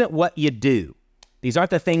 this isn't what you do. These aren't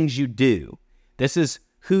the things you do. This is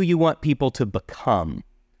who you want people to become,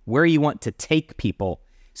 where you want to take people.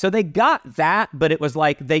 So they got that, but it was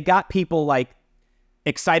they got people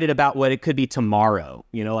excited about what it could be tomorrow.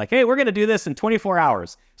 Hey, we're going to do this in 24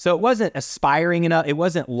 hours. So it wasn't aspiring enough. It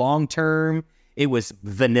wasn't long-term. It was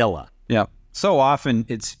vanilla. Yeah. So often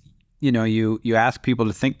it's, you ask people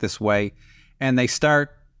to think this way and they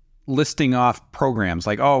start listing off programs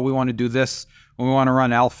we want to do this, we want to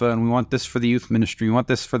run Alpha, and we want this for the youth ministry, we want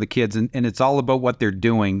this for the kids. And it's all about what they're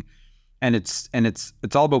doing. And it's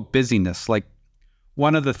all about busyness.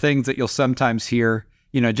 One of the things that you'll sometimes hear,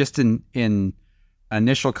 just in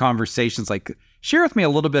initial conversations, share with me a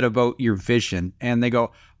little bit about your vision. And they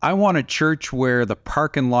go, I want a church where the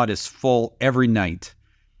parking lot is full every night.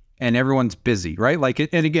 And everyone's busy, right?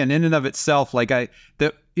 And again, in and of itself,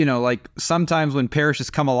 sometimes when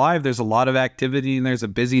parishes come alive, there's a lot of activity and there's a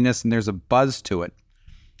busyness and there's a buzz to it.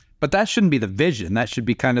 But that shouldn't be the vision. That should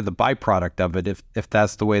be kind of the byproduct of it, if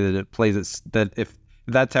that's the way that it plays. If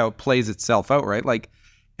that's how it plays itself out, right?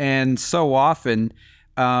 And so often,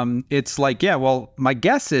 it's my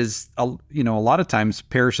guess is, a lot of times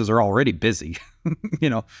parishes are already busy.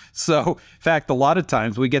 So in fact, a lot of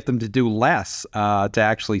times we get them to do less to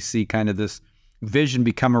actually see kind of this vision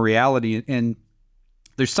become a reality. And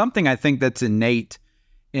there's something I think that's innate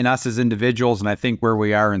in us as individuals, and I think where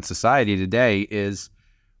we are in society today is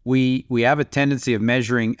we have a tendency of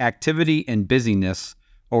measuring activity and busyness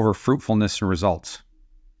over fruitfulness and results.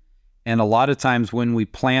 And a lot of times when we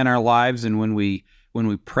plan our lives and when we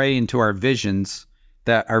pray into our visions,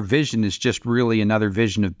 that our vision is just really another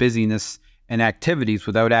vision of busyness and activities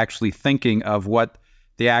without actually thinking of what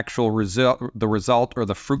the actual result or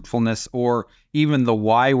the fruitfulness or even the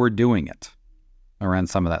why we're doing it around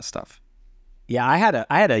some of that stuff. Yeah, I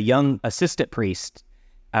had a young assistant priest.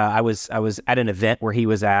 I was at an event where he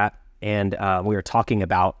was at, and we were talking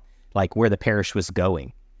about where the parish was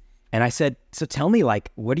going. And I said, so tell me,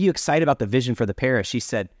 what are you excited about the vision for the parish? He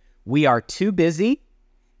said, we are too busy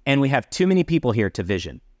and we have too many people here to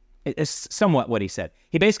vision. It's somewhat what he said.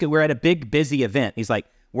 We're at a big, busy event. He's like,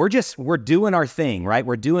 we're doing our thing, right?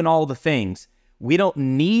 We're doing all the things. We don't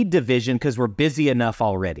need to vision because we're busy enough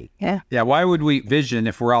already. Yeah. Yeah. Why would we vision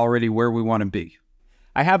if we're already where we want to be?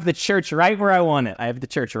 I have the church right where I want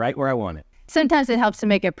it. Sometimes it helps to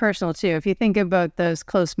make it personal too. If you think about those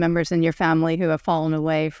close members in your family who have fallen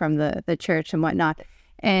away from the church and whatnot,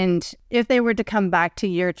 and if they were to come back to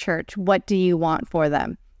your church, what do you want for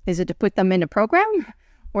them? Is it to put them in a program?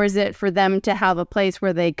 Or is it for them to have a place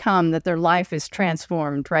where they come that their life is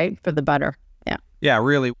transformed, right, for the better? Yeah. Yeah,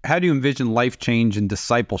 really. How do you envision life change and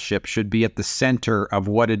discipleship should be at the center of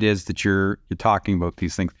what it is that you're talking about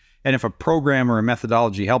these things? And if a program or a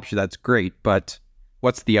methodology helps you, that's great. But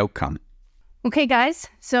what's the outcome? Okay, guys.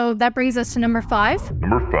 So that brings us to number 5.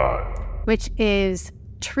 Which is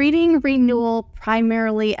treating renewal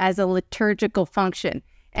primarily as a liturgical function.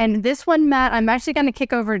 And this one, Matt, I'm actually going to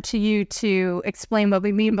kick over to you to explain what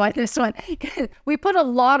we mean by this one. We put a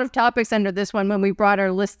lot of topics under this one when we brought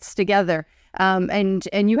our lists together.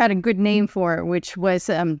 And you had a good name for it, which was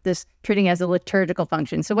this treating as a liturgical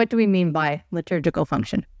function. So what do we mean by liturgical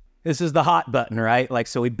function? This is the hot button, right? Like,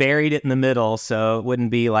 so we buried it in the middle so it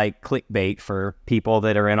wouldn't be like clickbait for people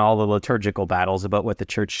that are in all the liturgical battles about what the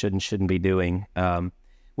church should and shouldn't be doing.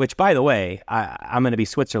 Which, by the way, I'm going to be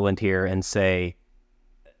Switzerland here and say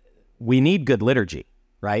we need good liturgy,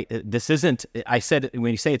 right? This isn't, I said,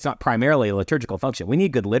 when you say it's not primarily a liturgical function, we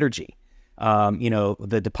need good liturgy.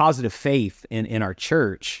 The deposit of faith in our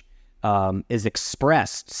church is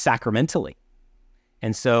expressed sacramentally.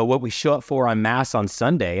 And so what we show up for on Mass on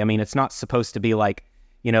Sunday, I mean, it's not supposed to be like,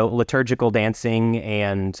 liturgical dancing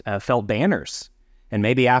and felt banners. And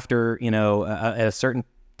maybe after, a certain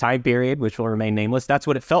time period, which will remain nameless, that's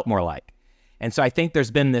what it felt more like. And so I think there's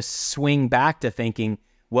been this swing back to thinking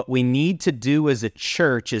what we need to do as a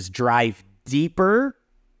church is drive deeper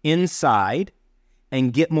inside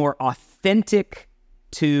and get more authentic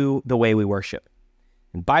to the way we worship.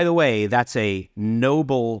 And by the way, that's a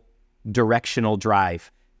noble directional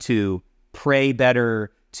drive to pray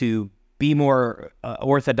better, to be more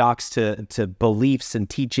orthodox to beliefs and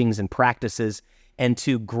teachings and practices, and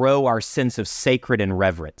to grow our sense of sacred and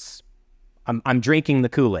reverence. I'm drinking the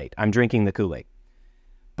Kool-Aid.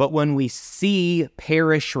 But when we see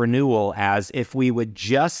parish renewal as if we would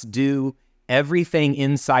just do everything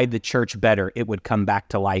inside the church better, it would come back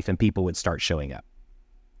to life and people would start showing up.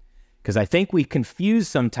 Because I think we confuse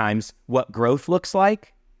sometimes what growth looks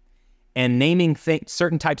like and naming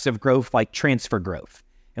certain types of growth like transfer growth.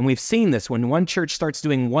 And we've seen this when one church starts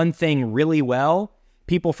doing one thing really well,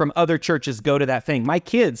 people from other churches go to that thing. My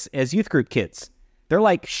kids, as youth group kids, they're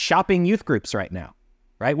like shopping youth groups right now,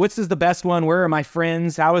 right? What's is the best one? Where are my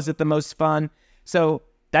friends? How is it the most fun? So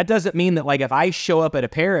that doesn't mean that like if I show up at a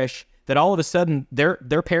parish, that all of a sudden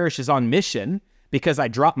their parish is on mission because I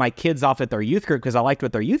dropped my kids off at their youth group because I liked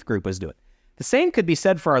what their youth group was doing. The same could be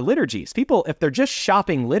said for our liturgies. People, if they're just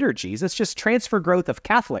shopping liturgies, it's just transfer growth of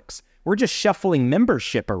Catholics. We're just shuffling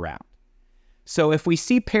membership around. So if we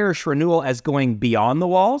see parish renewal as going beyond the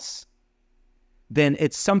walls, then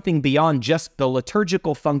it's something beyond just the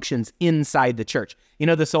liturgical functions inside the church.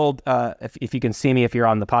 This old, if you can see me, if you're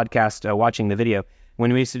on the podcast watching the video,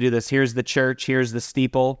 when we used to do this, here's the church, here's the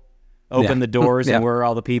steeple, open the doors, and where are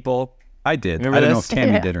all the people? I did. Remember I don't this? know if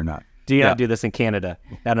Tammy did or not. Do you not do this in Canada?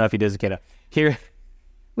 I don't know if he does in Canada. Here,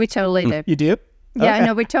 We totally did. you do? Yeah, Okay.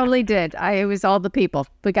 no, we totally did. It was all the people.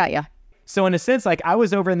 We got you. So in a sense, like I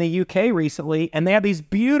was over in the UK recently, and they have these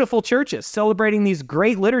beautiful churches celebrating these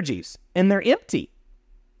great liturgies, and they're empty.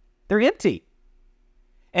 They're empty.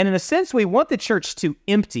 And in a sense, we want the church to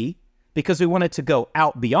empty because we want it to go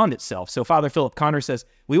out beyond itself. So Father Philip Connor says,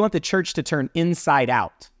 we want the church to turn inside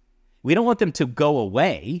out. We don't want them to go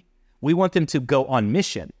away. We want them to go on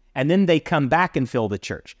mission, and then they come back and fill the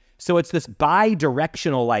church. So it's this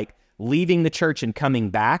bi-directional, like leaving the church and coming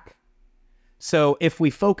back. So if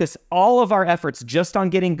we focus all of our efforts just on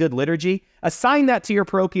getting good liturgy, assign that to your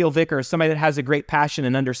parochial vicar or somebody that has a great passion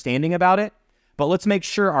and understanding about it. But let's make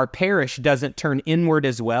sure our parish doesn't turn inward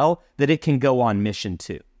as well, that it can go on mission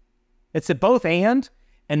too. It's a both and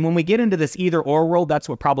when we get into this either or world, that's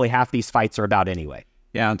what probably half these fights are about anyway.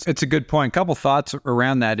 Yeah, it's a good point. A couple thoughts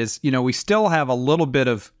around that is, we still have a little bit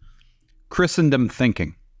of Christendom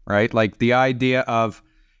thinking, right? Like the idea of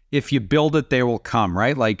if you build it, they will come,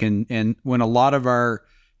 right? Like and when a lot of our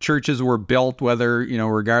churches were built, whether,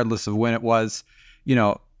 regardless of when it was,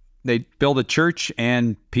 they'd build a church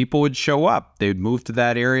and people would show up. They would move to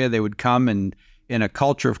that area. They would come, and in a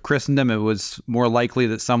culture of Christendom, it was more likely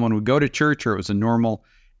that someone would go to church, or it was a normal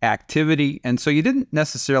activity. And so you didn't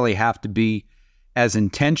necessarily have to be as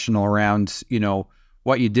intentional around,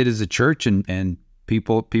 what you did as a church, and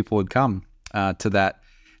people would come to that.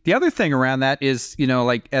 The other thing around that is,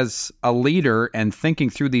 like as a leader and thinking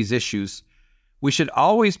through these issues, we should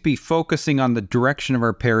always be focusing on the direction of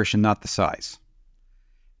our parish and not the size.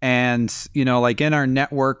 And, like in our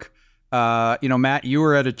network, Matt, you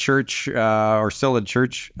were at a church or still at a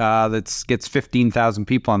church that gets 15,000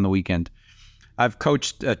 people on the weekend. I've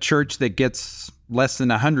coached a church that gets less than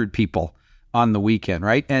 100 people on the weekend,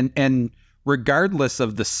 right? And regardless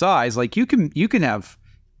of the size, like you can have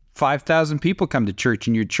 5,000 people come to church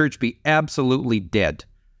and your church be absolutely dead,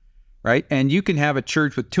 right? And you can have a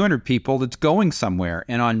church with 200 people that's going somewhere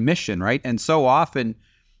and on mission, right? And so often,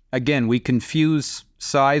 again, we confuse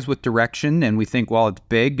size with direction, and we think, well, it's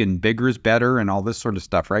big and bigger is better and all this sort of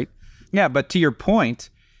stuff, right? Yeah, but to your point,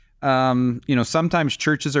 sometimes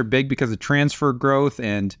churches are big because of transfer growth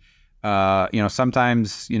and,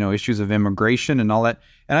 sometimes, issues of immigration and all that.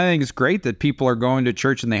 And I think it's great that people are going to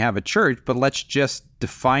church and they have a church, but let's just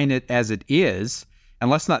define it as it is And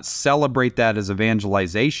let's not celebrate that as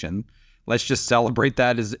evangelization. Let's just celebrate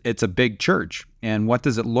that as it's a big church. And what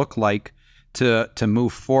does it look like to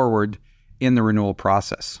move forward in the renewal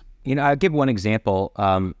process? I'll give one example.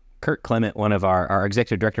 Kurt Clement, one of our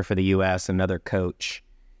executive director for the U.S., another coach,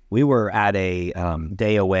 we were at a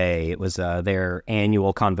day away. It was their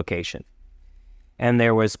annual convocation. And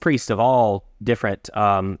there was priests of all different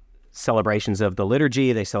celebrations of the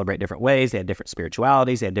liturgy. They celebrate different ways. They had different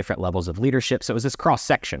spiritualities. They had different levels of leadership. So it was this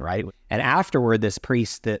cross-section, right? And afterward, this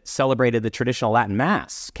priest that celebrated the traditional Latin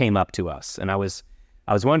Mass came up to us. And I was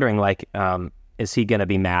wondering, like, is he going to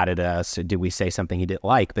be mad at us? Or did we say something he didn't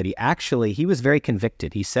like? But he was very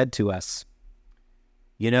convicted. He said to us,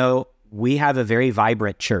 we have a very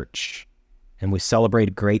vibrant church and we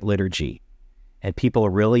celebrate great liturgy. And people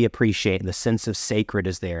really appreciate the sense of sacred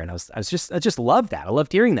is there. And I just loved that. I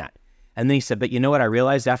loved hearing that. And then he said, but you know what I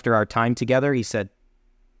realized after our time together? He said,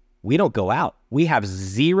 we don't go out. We have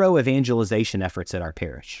zero evangelization efforts at our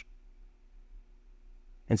parish.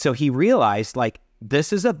 And so he realized, like,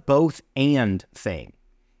 this is a both and thing.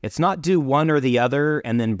 It's not do one or the other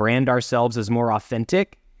and then brand ourselves as more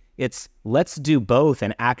authentic. It's let's do both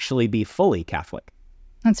and actually be fully Catholic.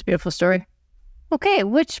 That's a beautiful story. Okay,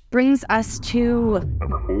 which brings us to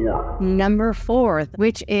number 4,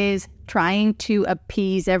 which is trying to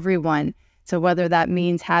appease everyone. So whether that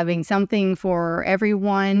means having something for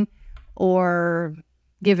everyone or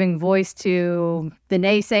giving voice to the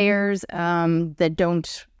naysayers that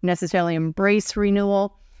don't necessarily embrace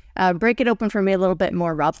renewal. Break it open for me a little bit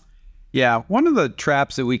more, Rob. Yeah, one of the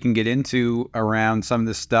traps that we can get into around some of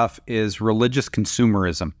this stuff is religious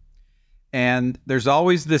consumerism. And there's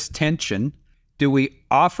always this tension. Do we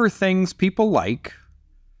offer things people like,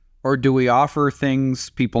 or do we offer things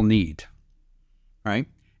people need? Right?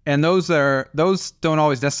 And those don't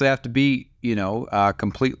always necessarily have to be,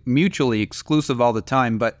 complete mutually exclusive all the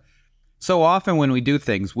time. But so often when we do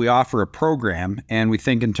things, we offer a program and we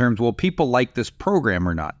think in terms, well, people like this program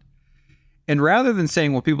or not. And rather than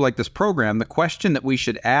saying, well, people like this program, the question that we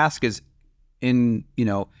should ask is in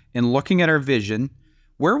looking at our vision,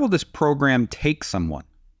 where will this program take someone?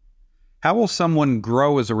 How will someone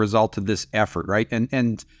grow as a result of this effort, right?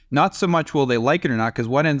 And not so much will they like it or not, because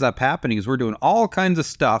what ends up happening is we're doing all kinds of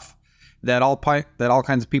stuff that all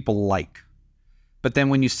kinds of people like. But then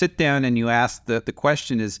when you sit down and you ask, the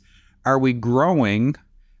question is, are we growing?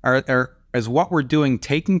 Is what we're doing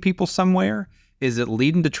taking people somewhere? Is it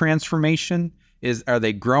leading to transformation? Are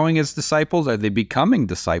they growing as disciples? Are they becoming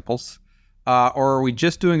disciples? Or are we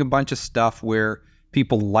just doing a bunch of stuff where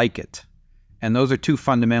people like it? And those are two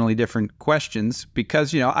fundamentally different questions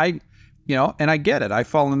because, and I get it. I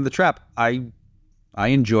fall into the trap. I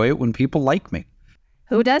enjoy it when people like me.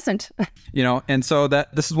 Who doesn't? And so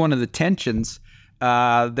this is one of the tensions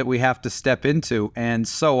that we have to step into. And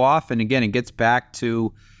so often, again, it gets back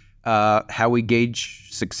to how we gauge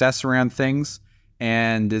success around things.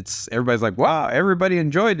 And everybody's like, wow, everybody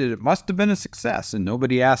enjoyed it. It must have been a success. And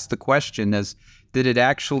nobody asked the question as, did it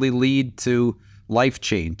actually lead to life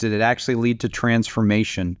change? Did it actually lead to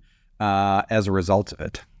transformation as a result of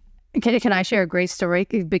it? Can I share a great story?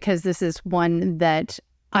 Because this is one that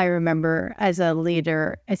I remember as a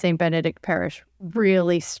leader at St. Benedict Parish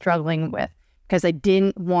really struggling with, because I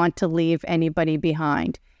didn't want to leave anybody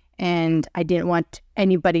behind and I didn't want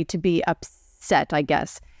anybody to be upset, I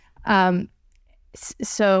guess.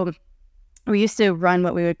 So we used to run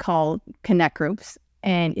what we would call connect groups,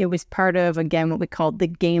 and it was part of, again, what we called the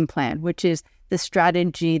game plan, which is the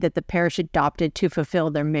strategy that the parish adopted to fulfill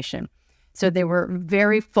their mission. So they were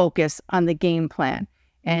very focused on the game plan.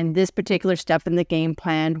 And this particular step in the game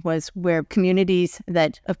plan was where communities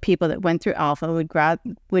of people that went through Alpha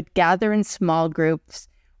would gather in small groups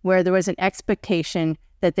where there was an expectation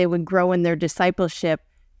that they would grow in their discipleship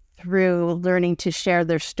through learning to share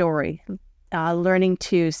their story, learning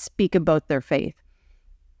to speak about their faith.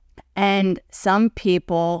 And some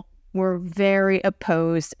people were very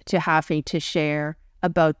opposed to having to share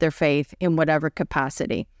about their faith in whatever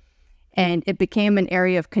capacity. And it became an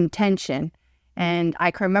area of contention. And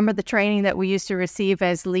I can remember the training that we used to receive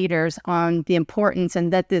as leaders on the importance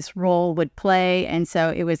and that this role would play. And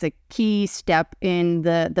so it was a key step in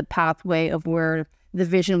the pathway of where the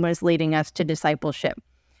vision was leading us to discipleship.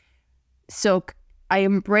 So I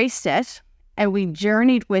embraced it, and we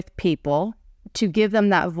journeyed with people to give them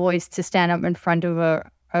that voice to stand up in front of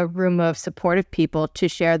a room of supportive people to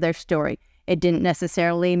share their story. It didn't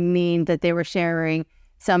necessarily mean that they were sharing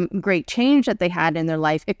some great change that they had in their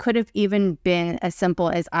life. It could have even been as simple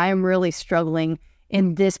as, I am really struggling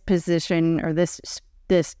in this position or this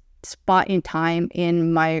spot in time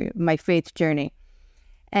in my faith journey.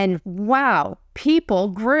 And wow, people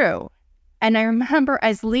grew. And I remember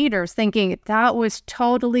as leaders thinking that was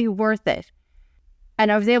totally worth it.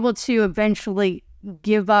 And I was able to eventually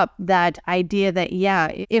give up that idea that,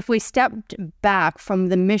 yeah, if we stepped back from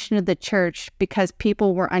the mission of the church because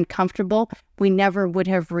people were uncomfortable, we never would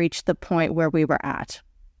have reached the point where we were at.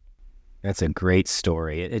 That's a great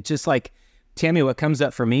story. It's just like, Tammy, what comes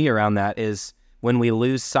up for me around that is when we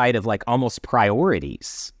lose sight of like almost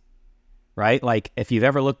priorities, right? Like if you've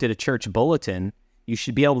ever looked at a church bulletin, you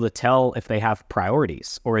should be able to tell if they have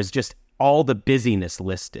priorities or is just all the busyness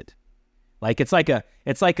listed. Like it's like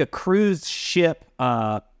a cruise ship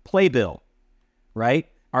playbill, right?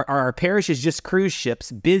 Our parish is just cruise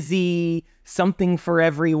ships, busy, something for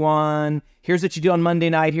everyone. Here's what you do on Monday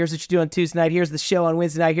night. Here's what you do on Tuesday night. Here's the show on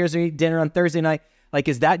Wednesday night. Here's the dinner on Thursday night. Like,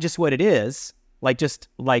 is that just what it is? Like, just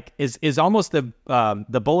like is almost the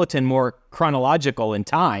bulletin more chronological in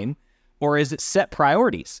time, or is it set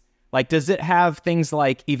priorities? Like, does it have things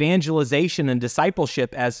like evangelization and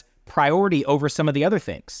discipleship as priority over some of the other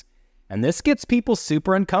things? And this gets people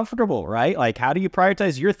super uncomfortable, right? Like, how do you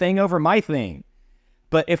prioritize your thing over my thing?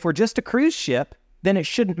 But if we're just a cruise ship, then it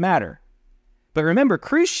shouldn't matter. But remember,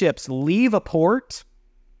 cruise ships leave a port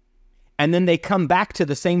and then they come back to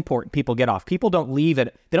the same port and people get off. People don't leave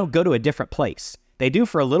it. They don't go to a different place. They do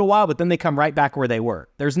for a little while, but then they come right back where they were.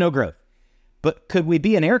 There's no growth. But could we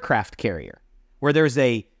be an aircraft carrier where there's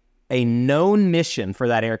a known mission for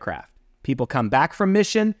that aircraft? People come back from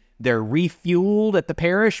mission, they're refueled at the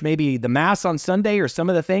parish, maybe the Mass on Sunday or some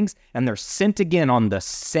of the things, and they're sent again on the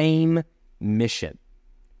same mission.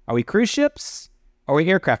 Are we cruise ships? Or are we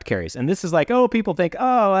aircraft carriers? And this is like, oh, people think,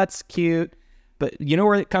 oh, that's cute. But you know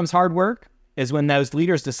where it comes hard work? Is when those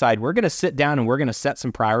leaders decide we're going to sit down and we're going to set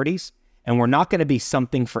some priorities, and we're not going to be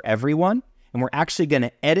something for everyone, and we're actually going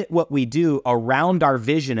to edit what we do around our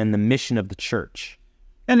vision and the mission of the church.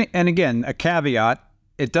 And again, a caveat,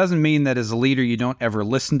 it doesn't mean that as a leader you don't ever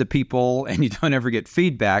listen to people and you don't ever get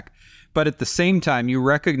feedback, but at the same time you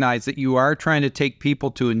recognize that you are trying to take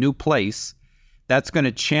people to a new place that's going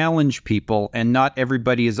to challenge people, and not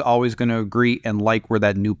everybody is always going to agree and like where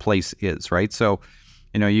that new place is, right? So,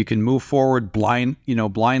 you can move forward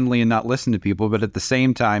blindly and not listen to people, but at the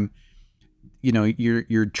same time,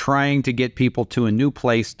 you're trying to get people to a new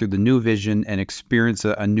place through the new vision and experience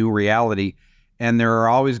a new reality. And there are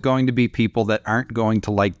always going to be people that aren't going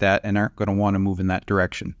to like that and aren't going to want to move in that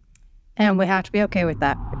direction. And we have to be okay with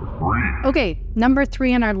that. Okay, number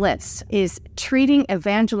 3 on our list is treating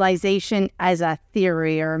evangelization as a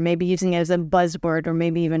theory, or maybe using it as a buzzword, or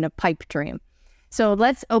maybe even a pipe dream. So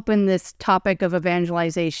let's open this topic of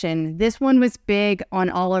evangelization. This one was big on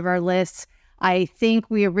all of our lists. I think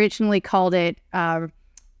we originally called it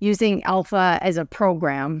using Alpha as a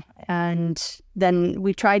program. And then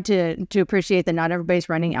we tried to appreciate that not everybody's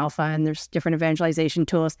running Alpha and there's different evangelization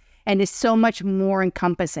tools. And it's so much more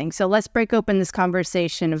encompassing. So let's break open this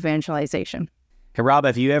conversation of evangelization. Hey, Rob,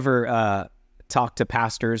 have you ever talked to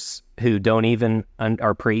pastors who don't even,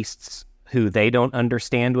 are priests, who they don't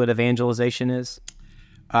understand what evangelization is?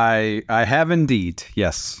 I have indeed.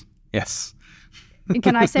 Yes.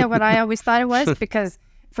 Can I say what I always thought it was? Because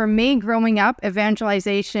for me, growing up,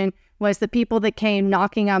 evangelization was the people that came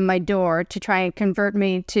knocking on my door to try and convert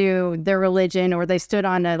me to their religion, or they stood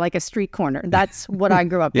on a street corner. That's what I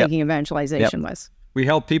grew up thinking evangelization was. We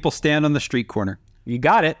help people stand on the street corner. You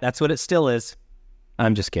got it. That's what it still is.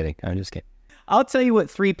 I'm just kidding. I'll tell you what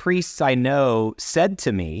 3 priests I know said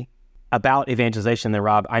to me about evangelization. Then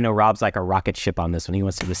Rob, I know Rob's like a rocket ship on this one. He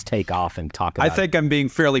wants to just take off and talk about it. I think I'm being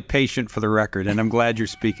fairly patient for the record, and I'm glad you're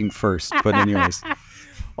speaking first. But anyways.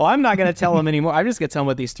 Well, I'm not going to tell them anymore. I'm just going to tell them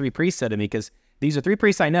what these 3 priests said to me, because these are 3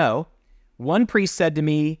 priests I know. One priest said to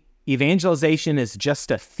me, evangelization is just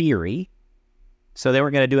a theory. So they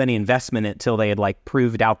weren't going to do any investment in it until they had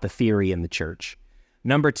proved out the theory in the church.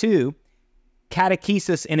 Number 2,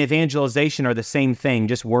 catechesis and evangelization are the same thing,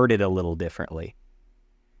 just worded a little differently.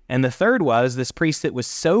 And the third was this priest that was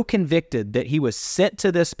so convicted that he was sent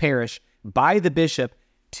to this parish by the bishop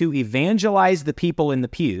to evangelize the people in the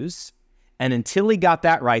pews. And until he got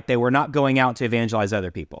that right, they were not going out to evangelize other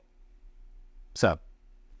people. So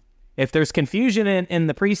if there's confusion in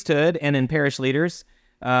the priesthood and in parish leaders,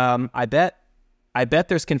 I bet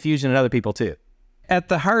there's confusion in other people too. At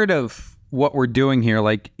the heart of what we're doing here,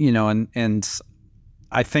 and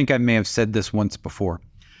I think I may have said this once before,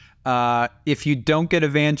 if you don't get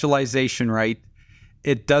evangelization right,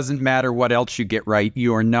 it doesn't matter what else you get right.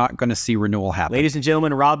 You are not going to see renewal happen. Ladies and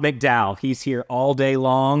gentlemen, Rob McDowell. He's here all day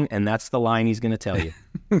long, and that's the line he's going to tell you.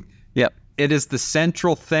 Yep. It is the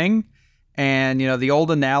central thing, And, the old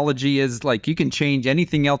analogy is like you can change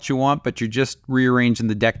anything else you want, but you're just rearranging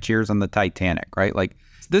the deck chairs on the Titanic, right? Like,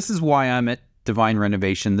 this is why I'm at Divine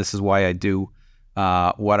Renovation. This is why I do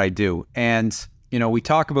what I do. And, we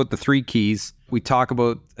talk about the 3 keys. We talk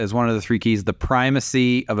about, as one of the 3 keys, the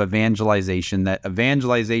primacy of evangelization, that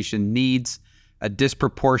evangelization needs a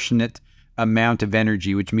disproportionate amount of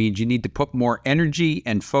energy, which means you need to put more energy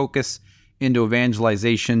and focus into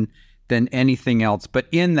evangelization than anything else. But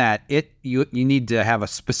in that, you need to have a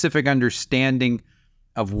specific understanding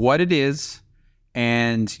of what it is,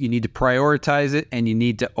 and you need to prioritize it, and you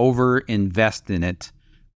need to over-invest in it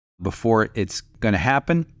before it's going to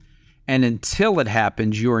happen. And until it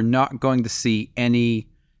happens, you are not going to see any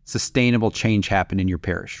sustainable change happen in your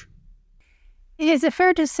parish. Is it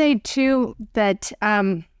fair to say, too, that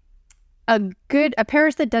a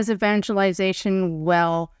parish that does evangelization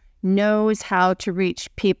well knows how to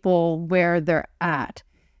reach people where they're at?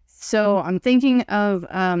 So I'm thinking of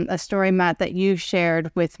a story, Matt, that you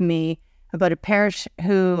shared with me about a parish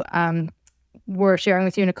who were sharing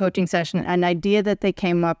with you in a coaching session an idea that they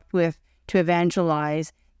came up with to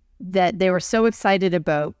evangelize that they were so excited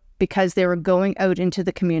about because they were going out into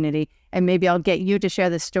the community. And maybe I'll get you to share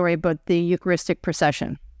the story about the Eucharistic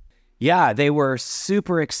procession. Yeah, they were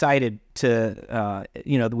super excited to,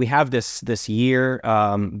 we have this year,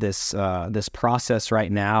 this process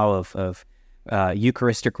right now of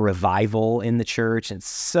Eucharistic revival in the church. It's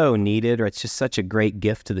so needed, or it's just such a great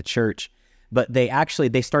gift to the church. But they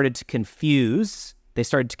started to confuse. They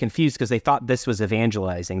started to confuse because they thought this was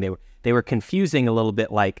evangelizing. They were confusing a little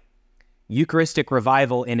bit, like Eucharistic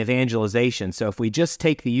revival and evangelization. So if we just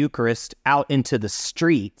take the Eucharist out into the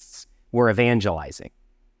streets, we're evangelizing.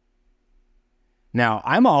 Now,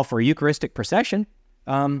 I'm all for Eucharistic procession.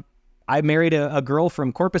 I married a girl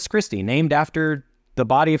from Corpus Christi, named after the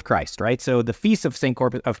body of Christ, right? So the feast of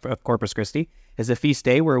Corpus Christi is a feast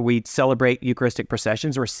day where we celebrate Eucharistic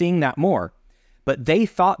processions. We're seeing that more. But they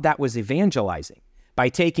thought that was evangelizing by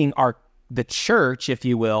taking the church, if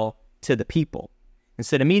you will, to the people.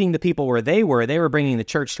 Instead of meeting the people where they were bringing the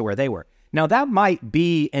church to where they were. Now, that might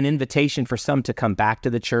be an invitation for some to come back to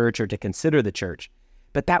the church or to consider the church,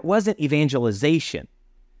 but that wasn't evangelization.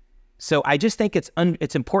 So I just think it's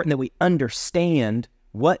important that we understand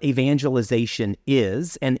what evangelization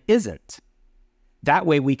is and isn't. That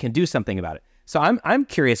way we can do something about it. So I'm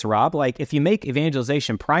curious, Rob, like if you make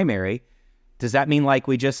evangelization primary, does that mean like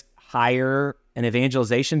we just hire an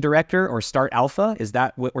evangelization director or start Alpha? Is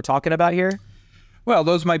that what we're talking about here? Well,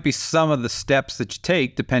 those might be some of the steps that you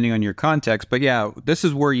take depending on your context. But yeah, this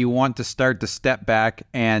is where you want to start to step back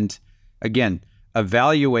and, again,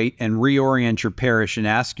 evaluate and reorient your parish and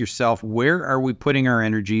ask yourself, where are we putting our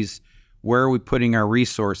energies? Where are we putting our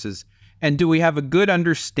resources? And do we have a good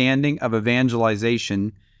understanding of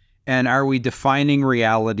evangelization? And are we defining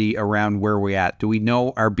reality around where we're at? Do we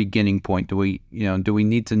know our beginning point? Do we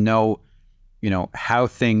need to know, how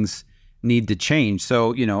things need to change?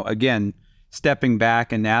 So, again, stepping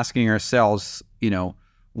back and asking ourselves,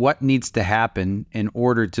 what needs to happen in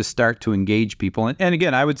order to start to engage people? And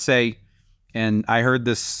again, I would say, and I heard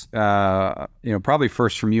this, probably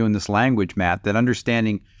first from you in this language, Matt, that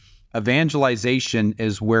understanding evangelization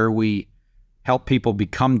is where we help people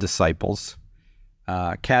become disciples.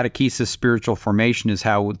 Catechesis, spiritual formation, is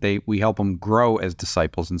how we help them grow as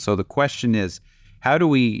disciples. And so the question is, how do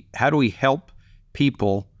we help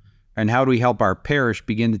people, and how do we help our parish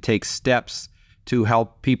begin to take steps to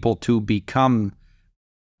help people to become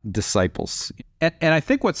disciples? And I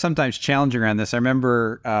think what's sometimes challenging around this, I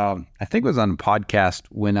remember, I think it was on a podcast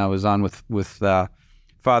when I was on with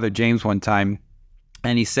Father James one time,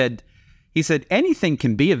 and he said, anything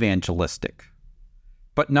can be evangelistic,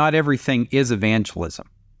 but not everything is evangelism,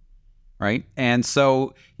 right? And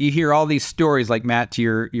so you hear all these stories, like Matt, to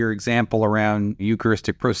your example around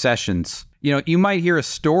Eucharistic processions. You might hear a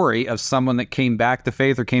story of someone that came back to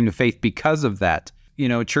faith or came to faith because of that.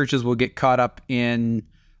 Churches will get caught up in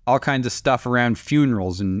all kinds of stuff around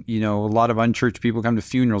funerals, and, a lot of unchurched people come to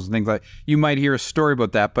funerals and things like that. You might hear a story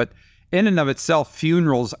about that, but in and of itself,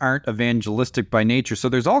 funerals aren't evangelistic by nature. So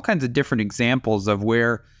there's all kinds of different examples of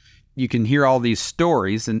where you can hear all these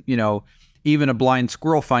stories, and, even a blind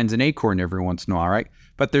squirrel finds an acorn every once in a while, right?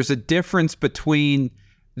 But there's a difference between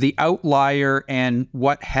the outlier and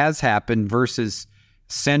what has happened versus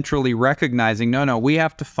centrally recognizing, no, we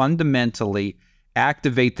have to fundamentally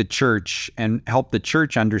activate the church and help the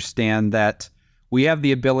church understand that we have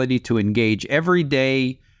the ability to engage every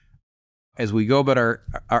day as we go about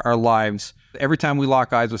our lives. Every time we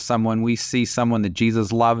lock eyes with someone, we see someone that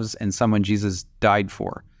Jesus loves and someone Jesus died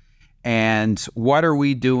for. And what are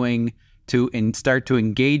we doing and start to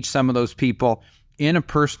engage some of those people in a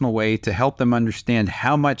personal way to help them understand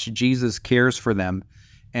how much Jesus cares for them,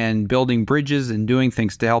 and building bridges and doing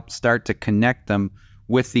things to help start to connect them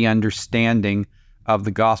with the understanding of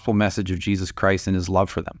the gospel message of Jesus Christ and his love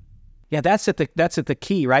for them. Yeah, that's at the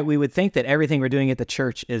key, right? We would think that everything we're doing at the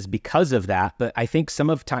church is because of that, but I think some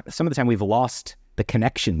of the time we've lost the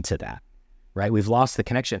connection to that, right? We've lost the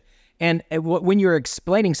connection. And when you're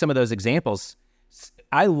explaining some of those examples,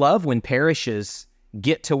 I love when parishes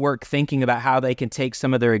get to work thinking about how they can take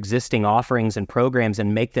some of their existing offerings and programs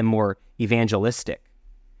and make them more evangelistic.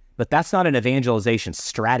 But that's not an evangelization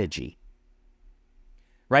strategy,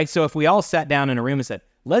 right? So if we all sat down in a room and said,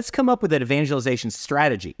 let's come up with an evangelization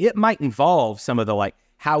strategy, it might involve some of the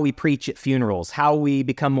how we preach at funerals, how we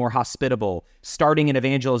become more hospitable, starting an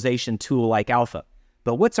evangelization tool like Alpha.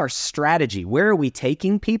 But what's our strategy? Where are we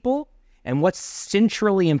taking people? And what's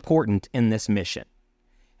centrally important in this mission?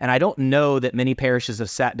 And I don't know that many parishes have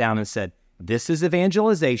sat down and said, this is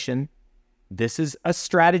evangelization, this is a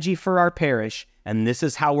strategy for our parish, and this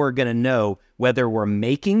is how we're going to know whether we're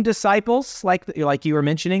making disciples, like you were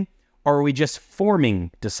mentioning, or are we just forming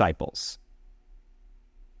disciples?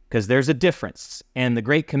 Because there's a difference. And the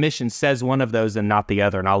Great Commission says one of those and not the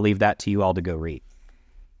other. And I'll leave that to you all to go read.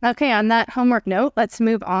 Okay, on that homework note, let's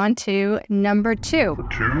move on to number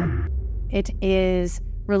 2. It is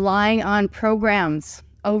relying on programs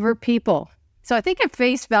over people. So I think at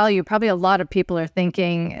face value, probably a lot of people are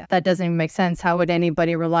thinking that doesn't even make sense. How would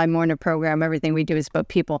anybody rely more on a program? Everything we do is about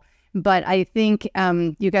people. But I think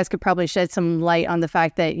you guys could probably shed some light on the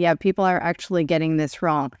fact that, yeah, people are actually getting this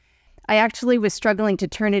wrong. I actually was struggling to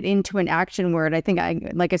turn it into an action word. I think,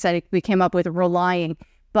 like I said, we came up with relying,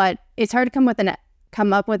 but it's hard to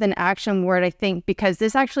come up with an action word, I think, because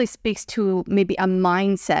this actually speaks to maybe a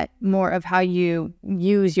mindset more of how you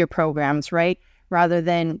use your programs, right? Rather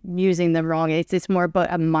than using them wrong. It's more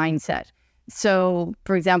about a mindset. So,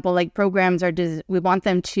 for example, programs we want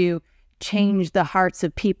them to change the hearts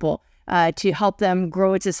of people, to help them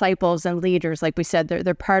grow as disciples and leaders. Like we said,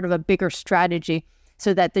 they're part of a bigger strategy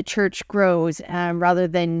so that the church grows, rather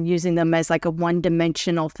than using them as a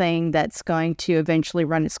one-dimensional thing that's going to eventually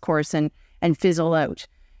run its course and fizzle out.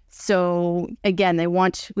 So again, we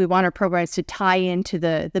want our programs to tie into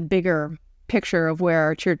the bigger picture of where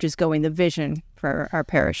our church is going, the vision for our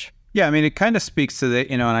parish. Yeah, I mean, it kind of speaks to the,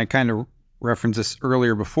 and I kind of referenced this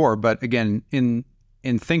earlier before, but again, in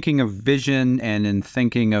thinking of vision and in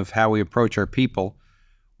thinking of how we approach our people,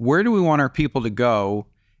 where do we want our people to go?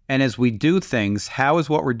 And as we do things, how is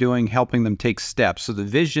what we're doing helping them take steps? So the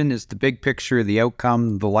vision is the big picture, the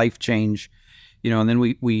outcome, the life change, and then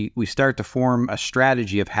we start to form a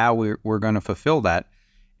strategy of how we're going to fulfill that.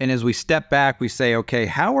 And as we step back, we say, okay,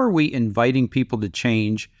 how are we inviting people to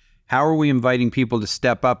change? How are we inviting people to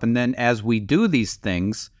step up? And then as we do these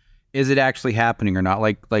things, is it actually happening or not?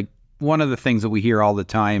 Like one of the things that we hear all the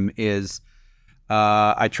time is,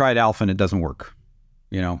 I tried Alpha and it doesn't work,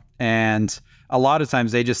 and a lot of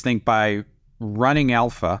times they just think by running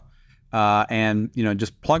Alpha, and,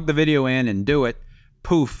 just plug the video in and do it,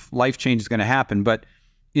 poof, life change is going to happen. But,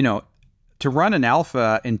 to run an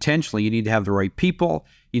Alpha intentionally, you need to have the right people.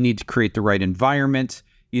 You need to create the right environment.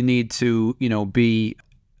 You need to, be,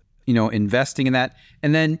 investing in that.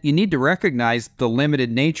 And then you need to recognize the limited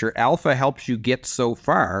nature. Alpha helps you get so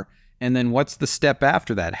far. And then what's the step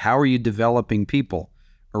after that? How are you developing people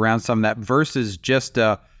around some of that versus just,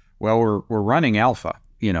 we're running Alpha,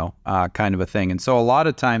 kind of a thing. And so a lot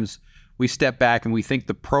of times we step back and we think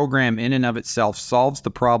the program in and of itself solves the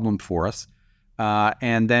problem for us.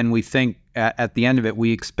 And then we think at the end of it,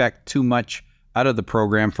 we expect too much out of the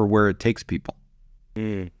program for where it takes people.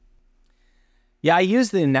 Mm. Yeah, I use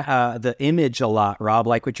the image a lot, Rob,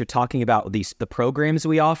 like what you're talking about, the programs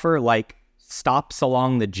we offer, like stops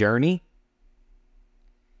along the journey.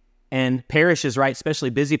 And parishes, right, especially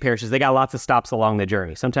busy parishes, they got lots of stops along the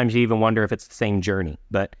journey. Sometimes you even wonder if it's the same journey,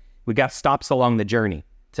 but we got stops along the journey.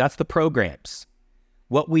 So that's the programs.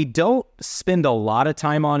 What we don't spend a lot of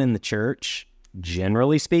time on in the church,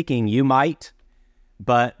 generally speaking, you might,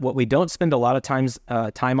 but what we don't spend a lot of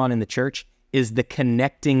time on in the church is the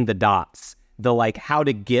connecting the dots, the how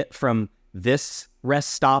to get from this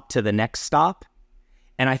rest stop to the next stop.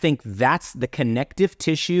 And I think that's the connective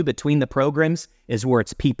tissue between the programs is where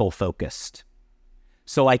it's people focused.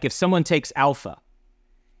 So if someone takes Alpha,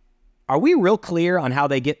 are we real clear on how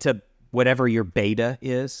they get to whatever your beta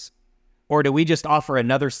is? Or do we just offer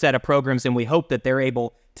another set of programs and we hope that they're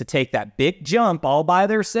able to take that big jump all by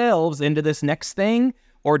themselves into this next thing?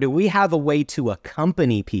 Or do we have a way to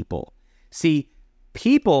accompany people? See,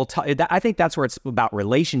 people, I think that's where it's about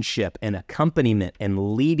relationship and accompaniment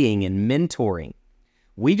and leading and mentoring.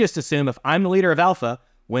 We just assume if I'm the leader of Alpha,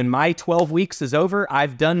 when my 12 weeks is over,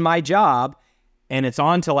 I've done my job, and it's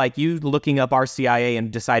on to like you looking up RCIA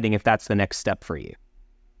and deciding if that's the next step for you.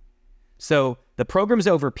 So the program's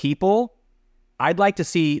over people. I'd like to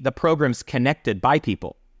see the programs connected by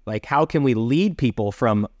people. Like, how can we lead people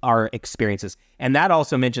from our experiences? And that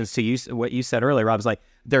also mentions to you what you said earlier, Rob, is like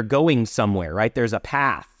they're going somewhere, right? There's a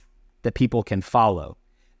path that people can follow,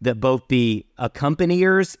 that both the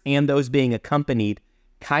accompaniers and those being accompanied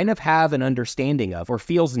kind of have an understanding of or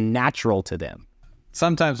feels natural to them.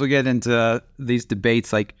 Sometimes we get into these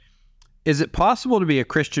debates like, is it possible to be a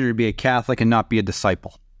Christian or to be a Catholic and not be a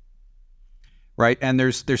disciple? Right? And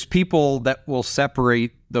there's people that will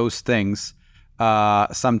separate those things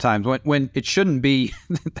sometimes when it shouldn't be.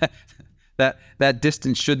 that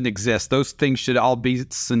distance shouldn't exist. Those things should all be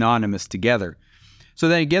synonymous together. So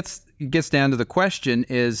then it gets down to the question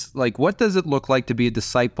is like, what does it look like to be a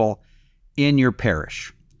disciple in your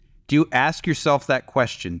parish? Do you ask yourself that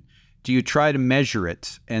question? Do you try to measure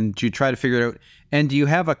it? And do you try to figure it out? And do you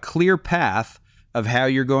have a clear path of how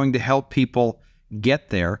you're going to help people get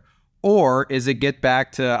there? Or is it get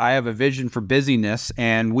back to, I have a vision for busyness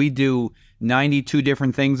and we do 92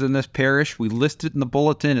 different things in this parish. We list it in the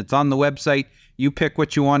bulletin. It's on the website. You pick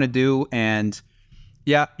what you want to do and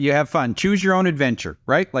yeah, you have fun. Choose your own adventure,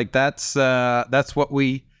 right? Like that's what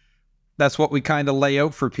we kind of lay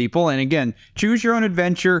out for people. And again, choose your own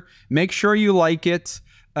adventure, make sure you like it,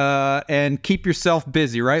 and keep yourself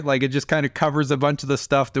busy, right? Like it just kind of covers a bunch of the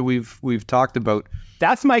stuff that we've talked about.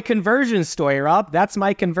 That's my conversion story, Rob. That's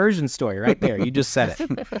my conversion story right there. You just said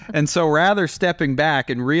it. And so rather stepping back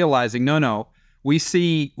and realizing, no, we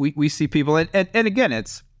see people, and again,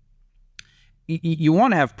 it's, you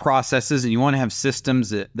want to have processes and you want to have systems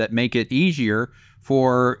that make it easier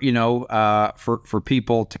for, for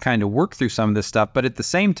people to kind of work through some of this stuff. But at the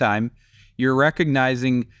same time, you're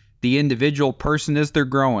recognizing the individual person as they're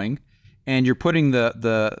growing, and you're putting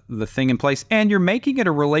the thing in place, and you're making it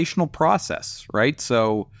a relational process, right?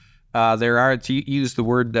 So there are, to use the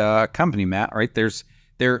word company, Matt, right?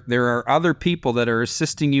 There are other people that are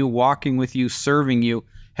assisting you, walking with you, serving you,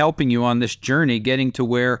 helping you on this journey, getting to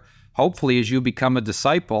where hopefully as you become a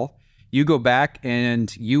disciple, you go back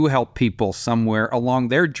and you help people somewhere along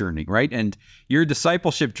their journey, right? And your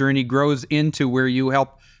discipleship journey grows into where you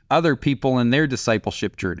help other people in their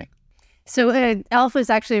discipleship journey. So Alpha is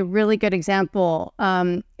actually a really good example.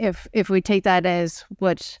 If we take that as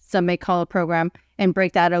what some may call a program and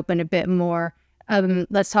break that open a bit more,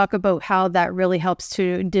 let's talk about how that really helps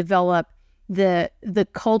to develop the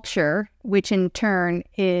culture, which in turn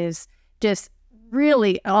is just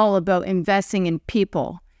really all about investing in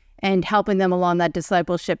people and helping them along that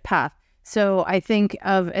discipleship path. So I think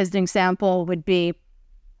of, as an example, would be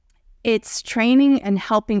it's training and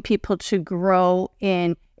helping people to grow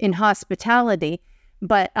in hospitality,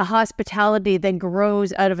 but a hospitality that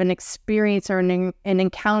grows out of an experience or an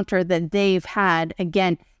encounter that they've had,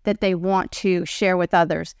 again, that they want to share with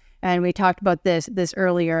others. And we talked about this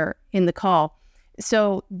earlier in the call.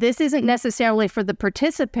 So this isn't necessarily for the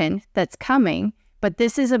participant that's coming, but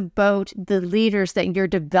this is about the leaders that you're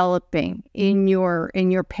developing in your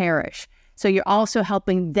parish. So you're also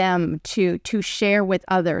helping them to share with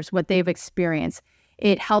others what they've experienced.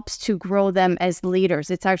 It helps to grow them as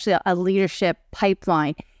leaders. It's actually a leadership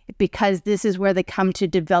pipeline because this is where they come to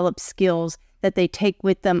develop skills that they take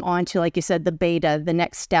with them onto, like you said, the beta, the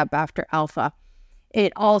next step after alpha.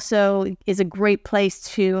 It also is a great place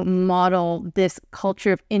to model this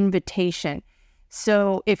culture of invitation.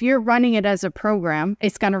 So if you're running it as a program,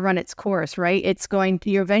 it's going to run its course, right?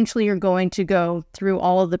 You're going to go through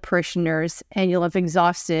all of the parishioners and you'll have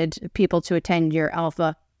exhausted people to attend your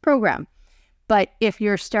alpha program. But if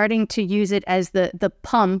you're starting to use it as the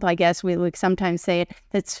pump, I guess we would sometimes say it,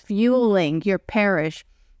 that's fueling your parish,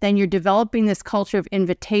 then you're developing this culture of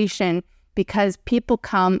invitation because people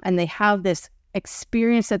come and they have this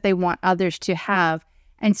experience that they want others to have.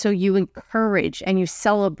 And so you encourage and you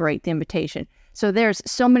celebrate the invitation. So there's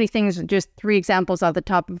so many things, just 3 examples off the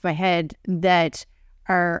top of my head that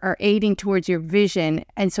are aiding towards your vision.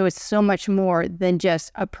 And so it's so much more than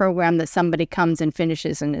just a program that somebody comes and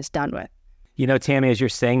finishes and is done with. You know, Tammy, as you're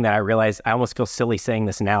saying that, I realize I almost feel silly saying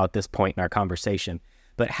this now at this point in our conversation,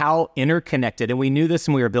 but how interconnected, and we knew this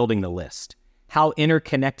when we were building the list, how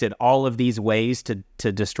interconnected all of these ways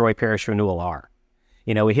to destroy parish renewal are.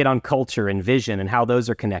 You know, we hit on culture and vision and how those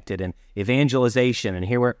are connected, and evangelization, and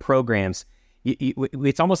here we're at programs.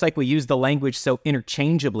 It's almost like we use the language so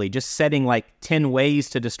interchangeably. Just setting like 10 ways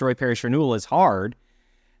to destroy parish renewal is hard.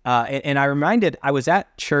 And I was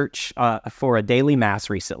at church for a daily mass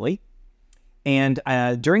recently, and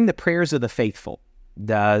during the prayers of the faithful,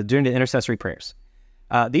 during the intercessory prayers,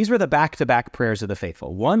 these were the back-to-back prayers of the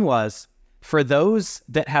faithful. One was, for those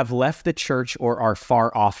that have left the church or are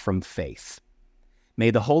far off from faith, may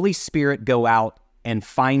the Holy Spirit go out and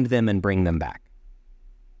find them and bring them back.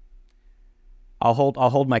 I'll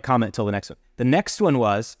hold my comment till the next one. The next one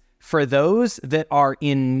was, for those that are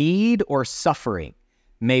in need or suffering,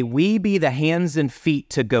 may we be the hands and feet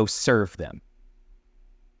to go serve them.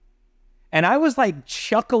 And I was like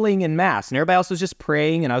chuckling in mass, and everybody else was just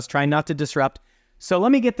praying, and I was trying not to disrupt. So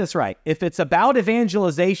let me get this right. If it's about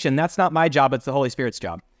evangelization, that's not my job, it's the Holy Spirit's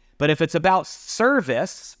job. But if it's about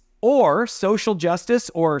service or social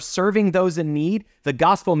justice or serving those in need, the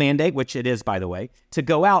gospel mandate, which it is, by the way, to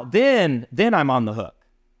go out, then I'm on the hook.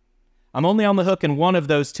 I'm only on the hook in one of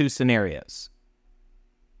those two scenarios.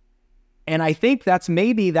 And I think that's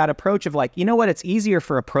maybe that approach of like, you know what, it's easier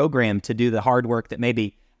for a program to do the hard work that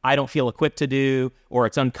maybe I don't feel equipped to do, or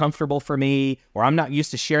it's uncomfortable for me, or I'm not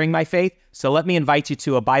used to sharing my faith. So let me invite you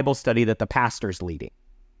to a Bible study that the pastor's leading.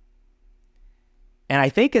 And I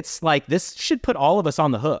think it's like, this should put all of us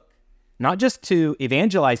on the hook, not just to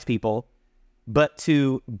evangelize people, but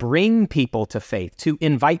to bring people to faith, to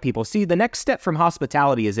invite people. See, the next step from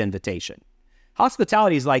hospitality is invitation.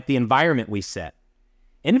 Hospitality is like the environment we set.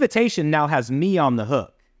 Invitation now has me on the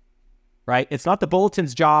hook, right? It's not the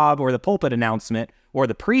bulletin's job or the pulpit announcement or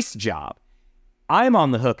the priest's job. I'm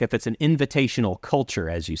on the hook if it's an invitational culture,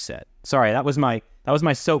 as you said. Sorry, that was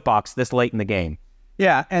my soapbox this late in the game.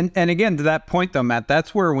 Yeah, and again, to that point though, Matt,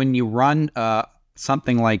 that's where when you run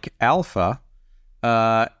something like Alpha,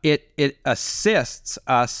 it assists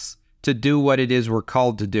us to do what it is we're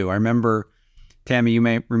called to do. I remember, Tammy, you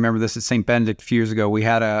may remember this at St. Benedict a few years ago. We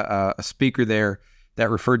had a speaker there that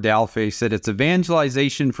referred to Alpha. He said it's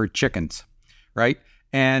evangelization for chickens, right?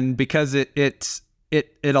 And because it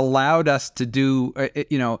allowed us to do,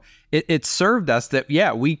 it served us that,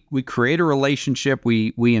 yeah, we create a relationship,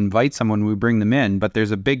 we invite someone, we bring them in, but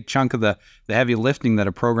there's a big chunk of the heavy lifting that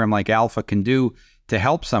a program like Alpha can do to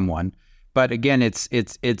help someone. But again, it's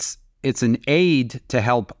an aid to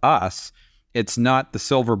help us. It's not the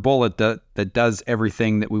silver bullet that does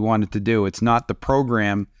everything that we want it to do. It's not the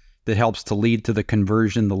program that helps to lead to the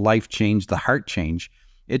conversion, the life change, the heart change.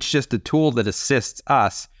 It's just a tool that assists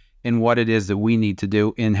us in what it is that we need to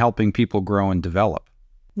do in helping people grow and develop.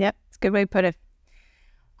 Yep, it's a good way to put it.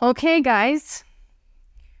 Okay, guys,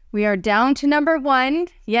 we are down to number one.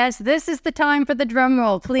 Yes, this is the time for the drum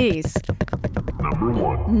roll, please.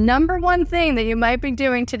 Number one thing that you might be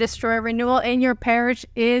doing to destroy renewal in your parish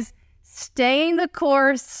is staying the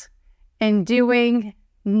course and doing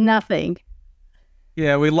nothing.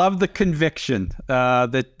 Yeah, we love the conviction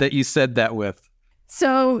that you said that with.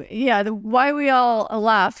 So, yeah, why we all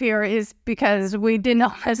laugh here is because we did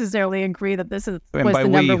not necessarily agree that this was the number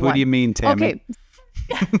one. Who do you mean, Tammy?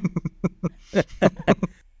 Okay.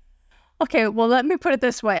 Okay, well, let me put it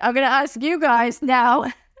this way. I'm going to ask you guys now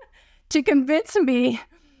to convince me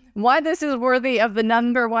why this is worthy of the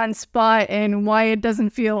number one spot and why it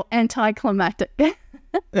doesn't feel anticlimactic.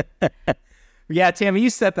 Yeah, Tammy, you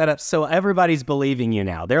set that up so everybody's believing you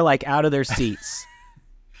now. They're like out of their seats.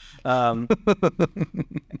 And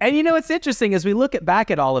what's interesting is we look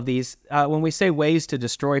back at all of these, when we say ways to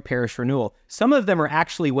destroy parish renewal, some of them are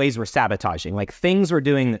actually ways we're sabotaging, like things we're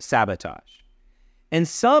doing that sabotage. And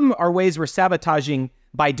some are ways we're sabotaging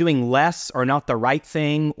by doing less or not the right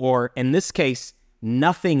thing, or in this case,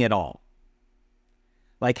 nothing at all.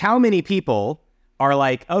 Like how many people are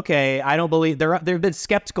like, okay, I don't believe, they've been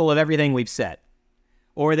skeptical of everything we've said,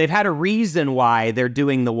 or they've had a reason why they're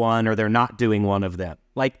doing the one or they're not doing one of them.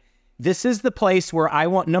 Like, this is the place where I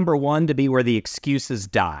want number one to be where the excuses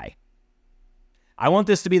die. I want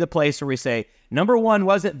this to be the place where we say, number one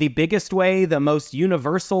wasn't the biggest way, the most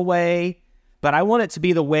universal way, but I want it to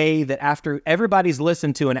be the way that after everybody's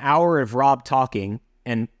listened to an hour of Rob talking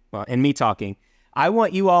and me talking, I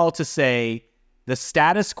want you all to say, the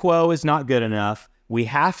status quo is not good enough. We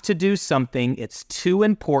have to do something. It's too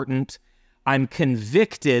important. I'm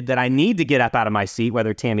convicted that I need to get up out of my seat,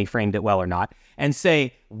 whether Tammy framed it well or not, and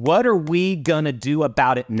say, what are we going to do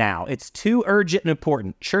about it now? It's too urgent and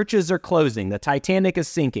important. Churches are closing. The Titanic is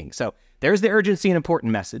sinking. So there's the urgency and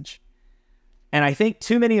important message. And I think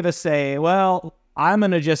too many of us say, well, I'm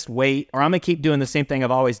going to just wait, or I'm going to keep doing the same thing I've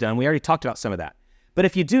always done. We already talked about some of that. But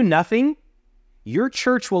if you do nothing, your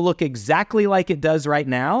church will look exactly like it does right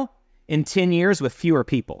now in 10 years with fewer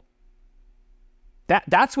people.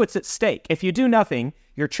 That's what's at stake. If you do nothing,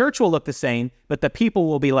 your church will look the same, but the people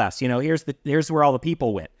will be less. Here's where all the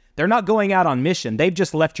people went. They're not going out on mission. They've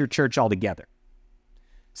just left your church altogether.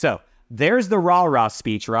 So there's the rah-rah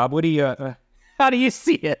speech, Rob. What do you, how do you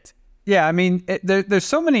see it? Yeah, I mean, there's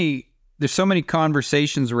so many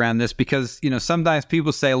conversations around this because, sometimes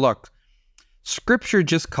people say, look, Scripture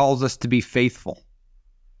just calls us to be faithful.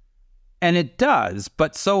 And it does,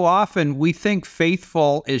 but so often we think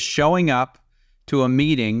faithful is showing up to a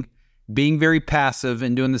meeting, being very passive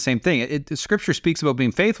and doing the same thing. Scripture speaks about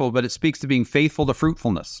being faithful, but it speaks to being faithful to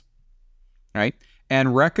fruitfulness, right?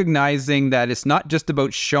 And recognizing that it's not just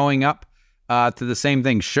about showing up to the same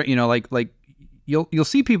thing. Like you'll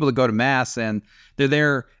see people that go to Mass and they're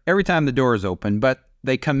there every time the door is open, but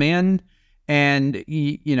they come in and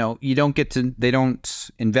they don't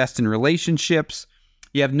invest in relationships.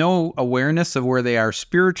 You have no awareness of where they are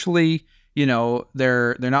spiritually.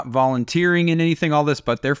 They're not volunteering in anything, all this,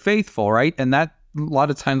 but they're faithful, right? And that a lot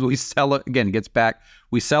of times we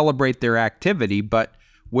celebrate their activity, but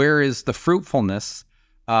where is the fruitfulness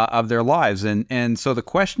of their lives? And so the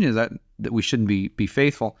question is that we shouldn't be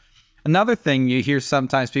faithful. Another thing you hear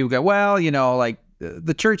sometimes people go, well,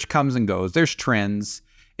 the church comes and goes. There's trends.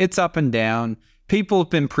 It's up and down. People have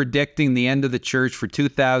been predicting the end of the church for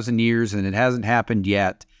 2,000 years, and it hasn't happened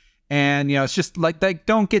yet. And, it's just like,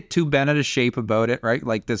 don't get too bent out of shape about it, right?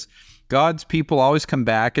 Like this, God's people always come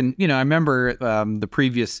back. And, I remember the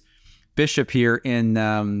previous bishop here in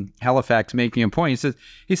Halifax making a point.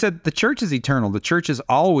 He said, the church is eternal. The church is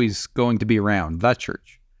always going to be around, the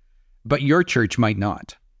church. But your church might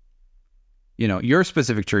not. Your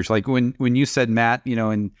specific church. Like when you said, Matt,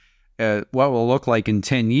 what will look like in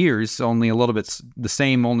 10 years, only a little bit the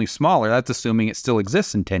same, only smaller. That's assuming it still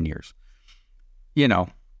exists in 10 years.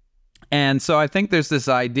 And so I think there's this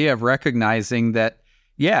idea of recognizing that,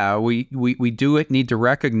 yeah, we need to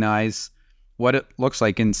recognize what it looks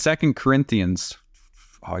like. In 2 Corinthians,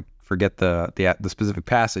 I forget the specific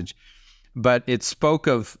passage, but it spoke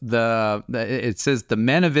of it says the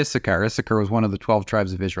men of Issachar. Issachar was one of the 12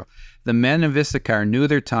 tribes of Israel. The men of Issachar knew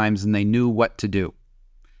their times and they knew what to do.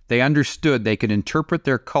 They understood, they could interpret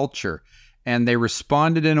their culture, and they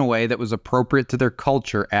responded in a way that was appropriate to their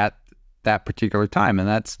culture at that particular time. And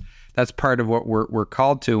that's part of what we're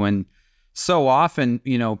called to. And so often,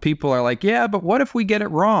 people are like, yeah, but what if we get it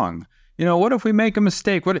wrong? What if we make a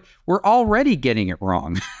mistake? We're already getting it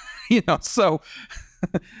wrong. So,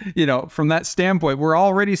 from that standpoint, we're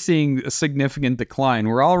already seeing a significant decline.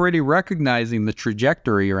 We're already recognizing the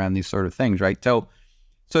trajectory around these sort of things, right?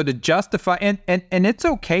 So to justify, and it's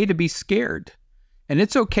okay to be scared, and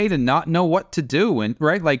it's okay to not know what to do, and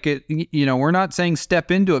right, like we're not saying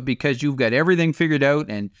step into it because you've got everything figured out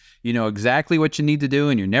and you know exactly what you need to do,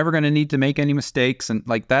 and you're never going to need to make any mistakes, and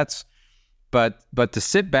like that's, but to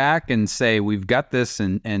sit back and say we've got this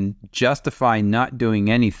and justify not doing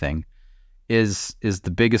anything is the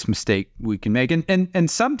biggest mistake we can make, and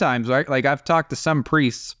sometimes, right, like I've talked to some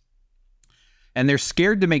priests, and they're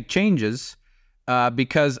scared to make changes.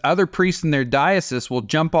 Because other priests in their diocese will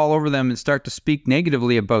jump all over them and start to speak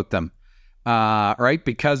negatively about them, right?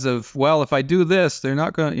 Because of, well, if I do this, they're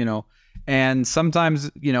not going to, and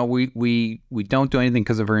sometimes, we don't do anything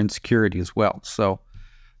because of our insecurity as well. So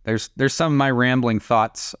there's some of my rambling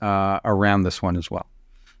thoughts around this one as well.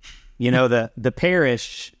 The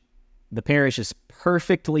parish is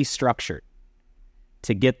perfectly structured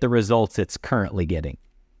to get the results it's currently getting.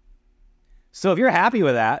 So if you're happy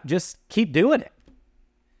with that, just keep doing it.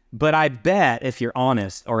 But I bet if you're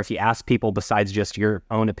honest, or if you ask people besides just your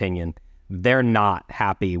own opinion, they're not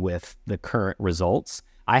happy with the current results.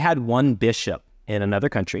 I had one bishop in another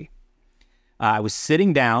country. I was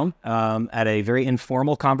sitting down at a very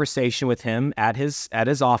informal conversation with him at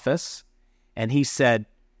his office, and he said,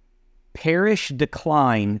 "Parish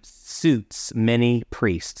decline suits many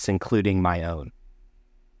priests, including my own."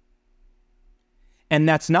 And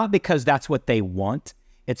that's not because that's what they want.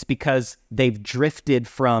 It's because they've drifted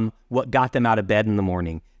from what got them out of bed in the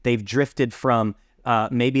morning. They've drifted from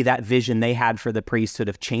maybe that vision they had for the priesthood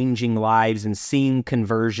of changing lives and seeing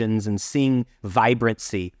conversions and seeing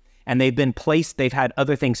vibrancy. And they've had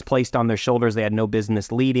other things placed on their shoulders they had no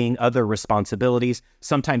business leading, other responsibilities,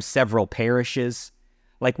 sometimes several parishes.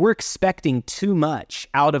 Like, we're expecting too much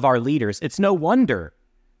out of our leaders. It's no wonder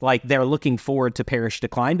like they're looking forward to parish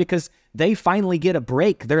decline, because they finally get a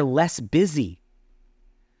break. They're less busy.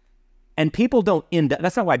 And people don't end up,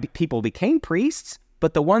 that's not why people became priests,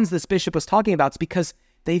 but the ones this bishop was talking about, it's because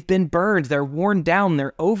they've been burned, they're worn down,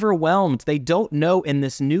 they're overwhelmed. They don't know in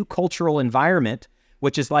this new cultural environment,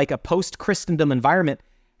 which is like a post-Christendom environment,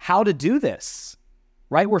 how to do this,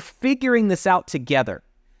 right? We're figuring this out together,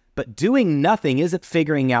 but doing nothing isn't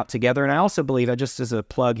figuring out together. And I also believe, just as a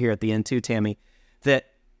plug here at the end too, Tammy, that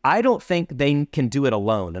I don't think they can do it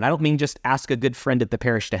alone. And I don't mean just ask a good friend at the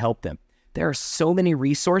parish to help them. There are so many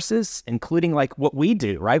resources, including like what we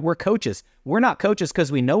do, right? We're coaches. We're not coaches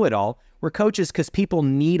because we know it all. We're coaches because people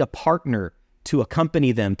need a partner to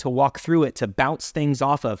accompany them, to walk through it, to bounce things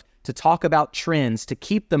off of, to talk about trends, to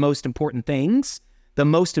keep the most important things, the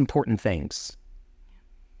most important things.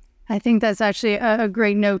 I think that's actually a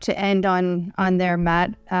great note to end on there,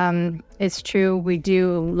 Matt. It's true. We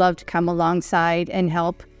do love to come alongside and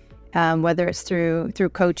help, whether it's through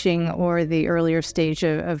coaching or the earlier stage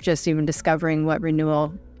of just even discovering what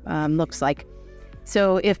renewal looks like.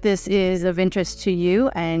 So if this is of interest to you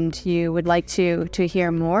and you would like to hear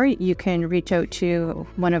more, you can reach out to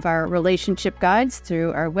one of our relationship guides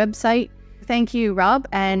through our website. Thank you, Rob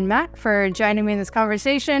and Matt, for joining me in this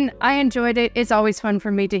conversation. I enjoyed it. It's always fun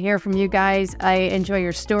for me to hear from you guys. I enjoy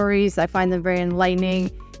your stories. I find them very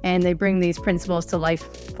enlightening, and they bring these principles to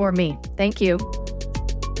life for me. Thank you.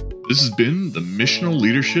 This has been the Missional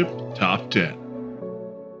Leadership Top 10.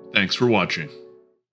 Thanks for watching.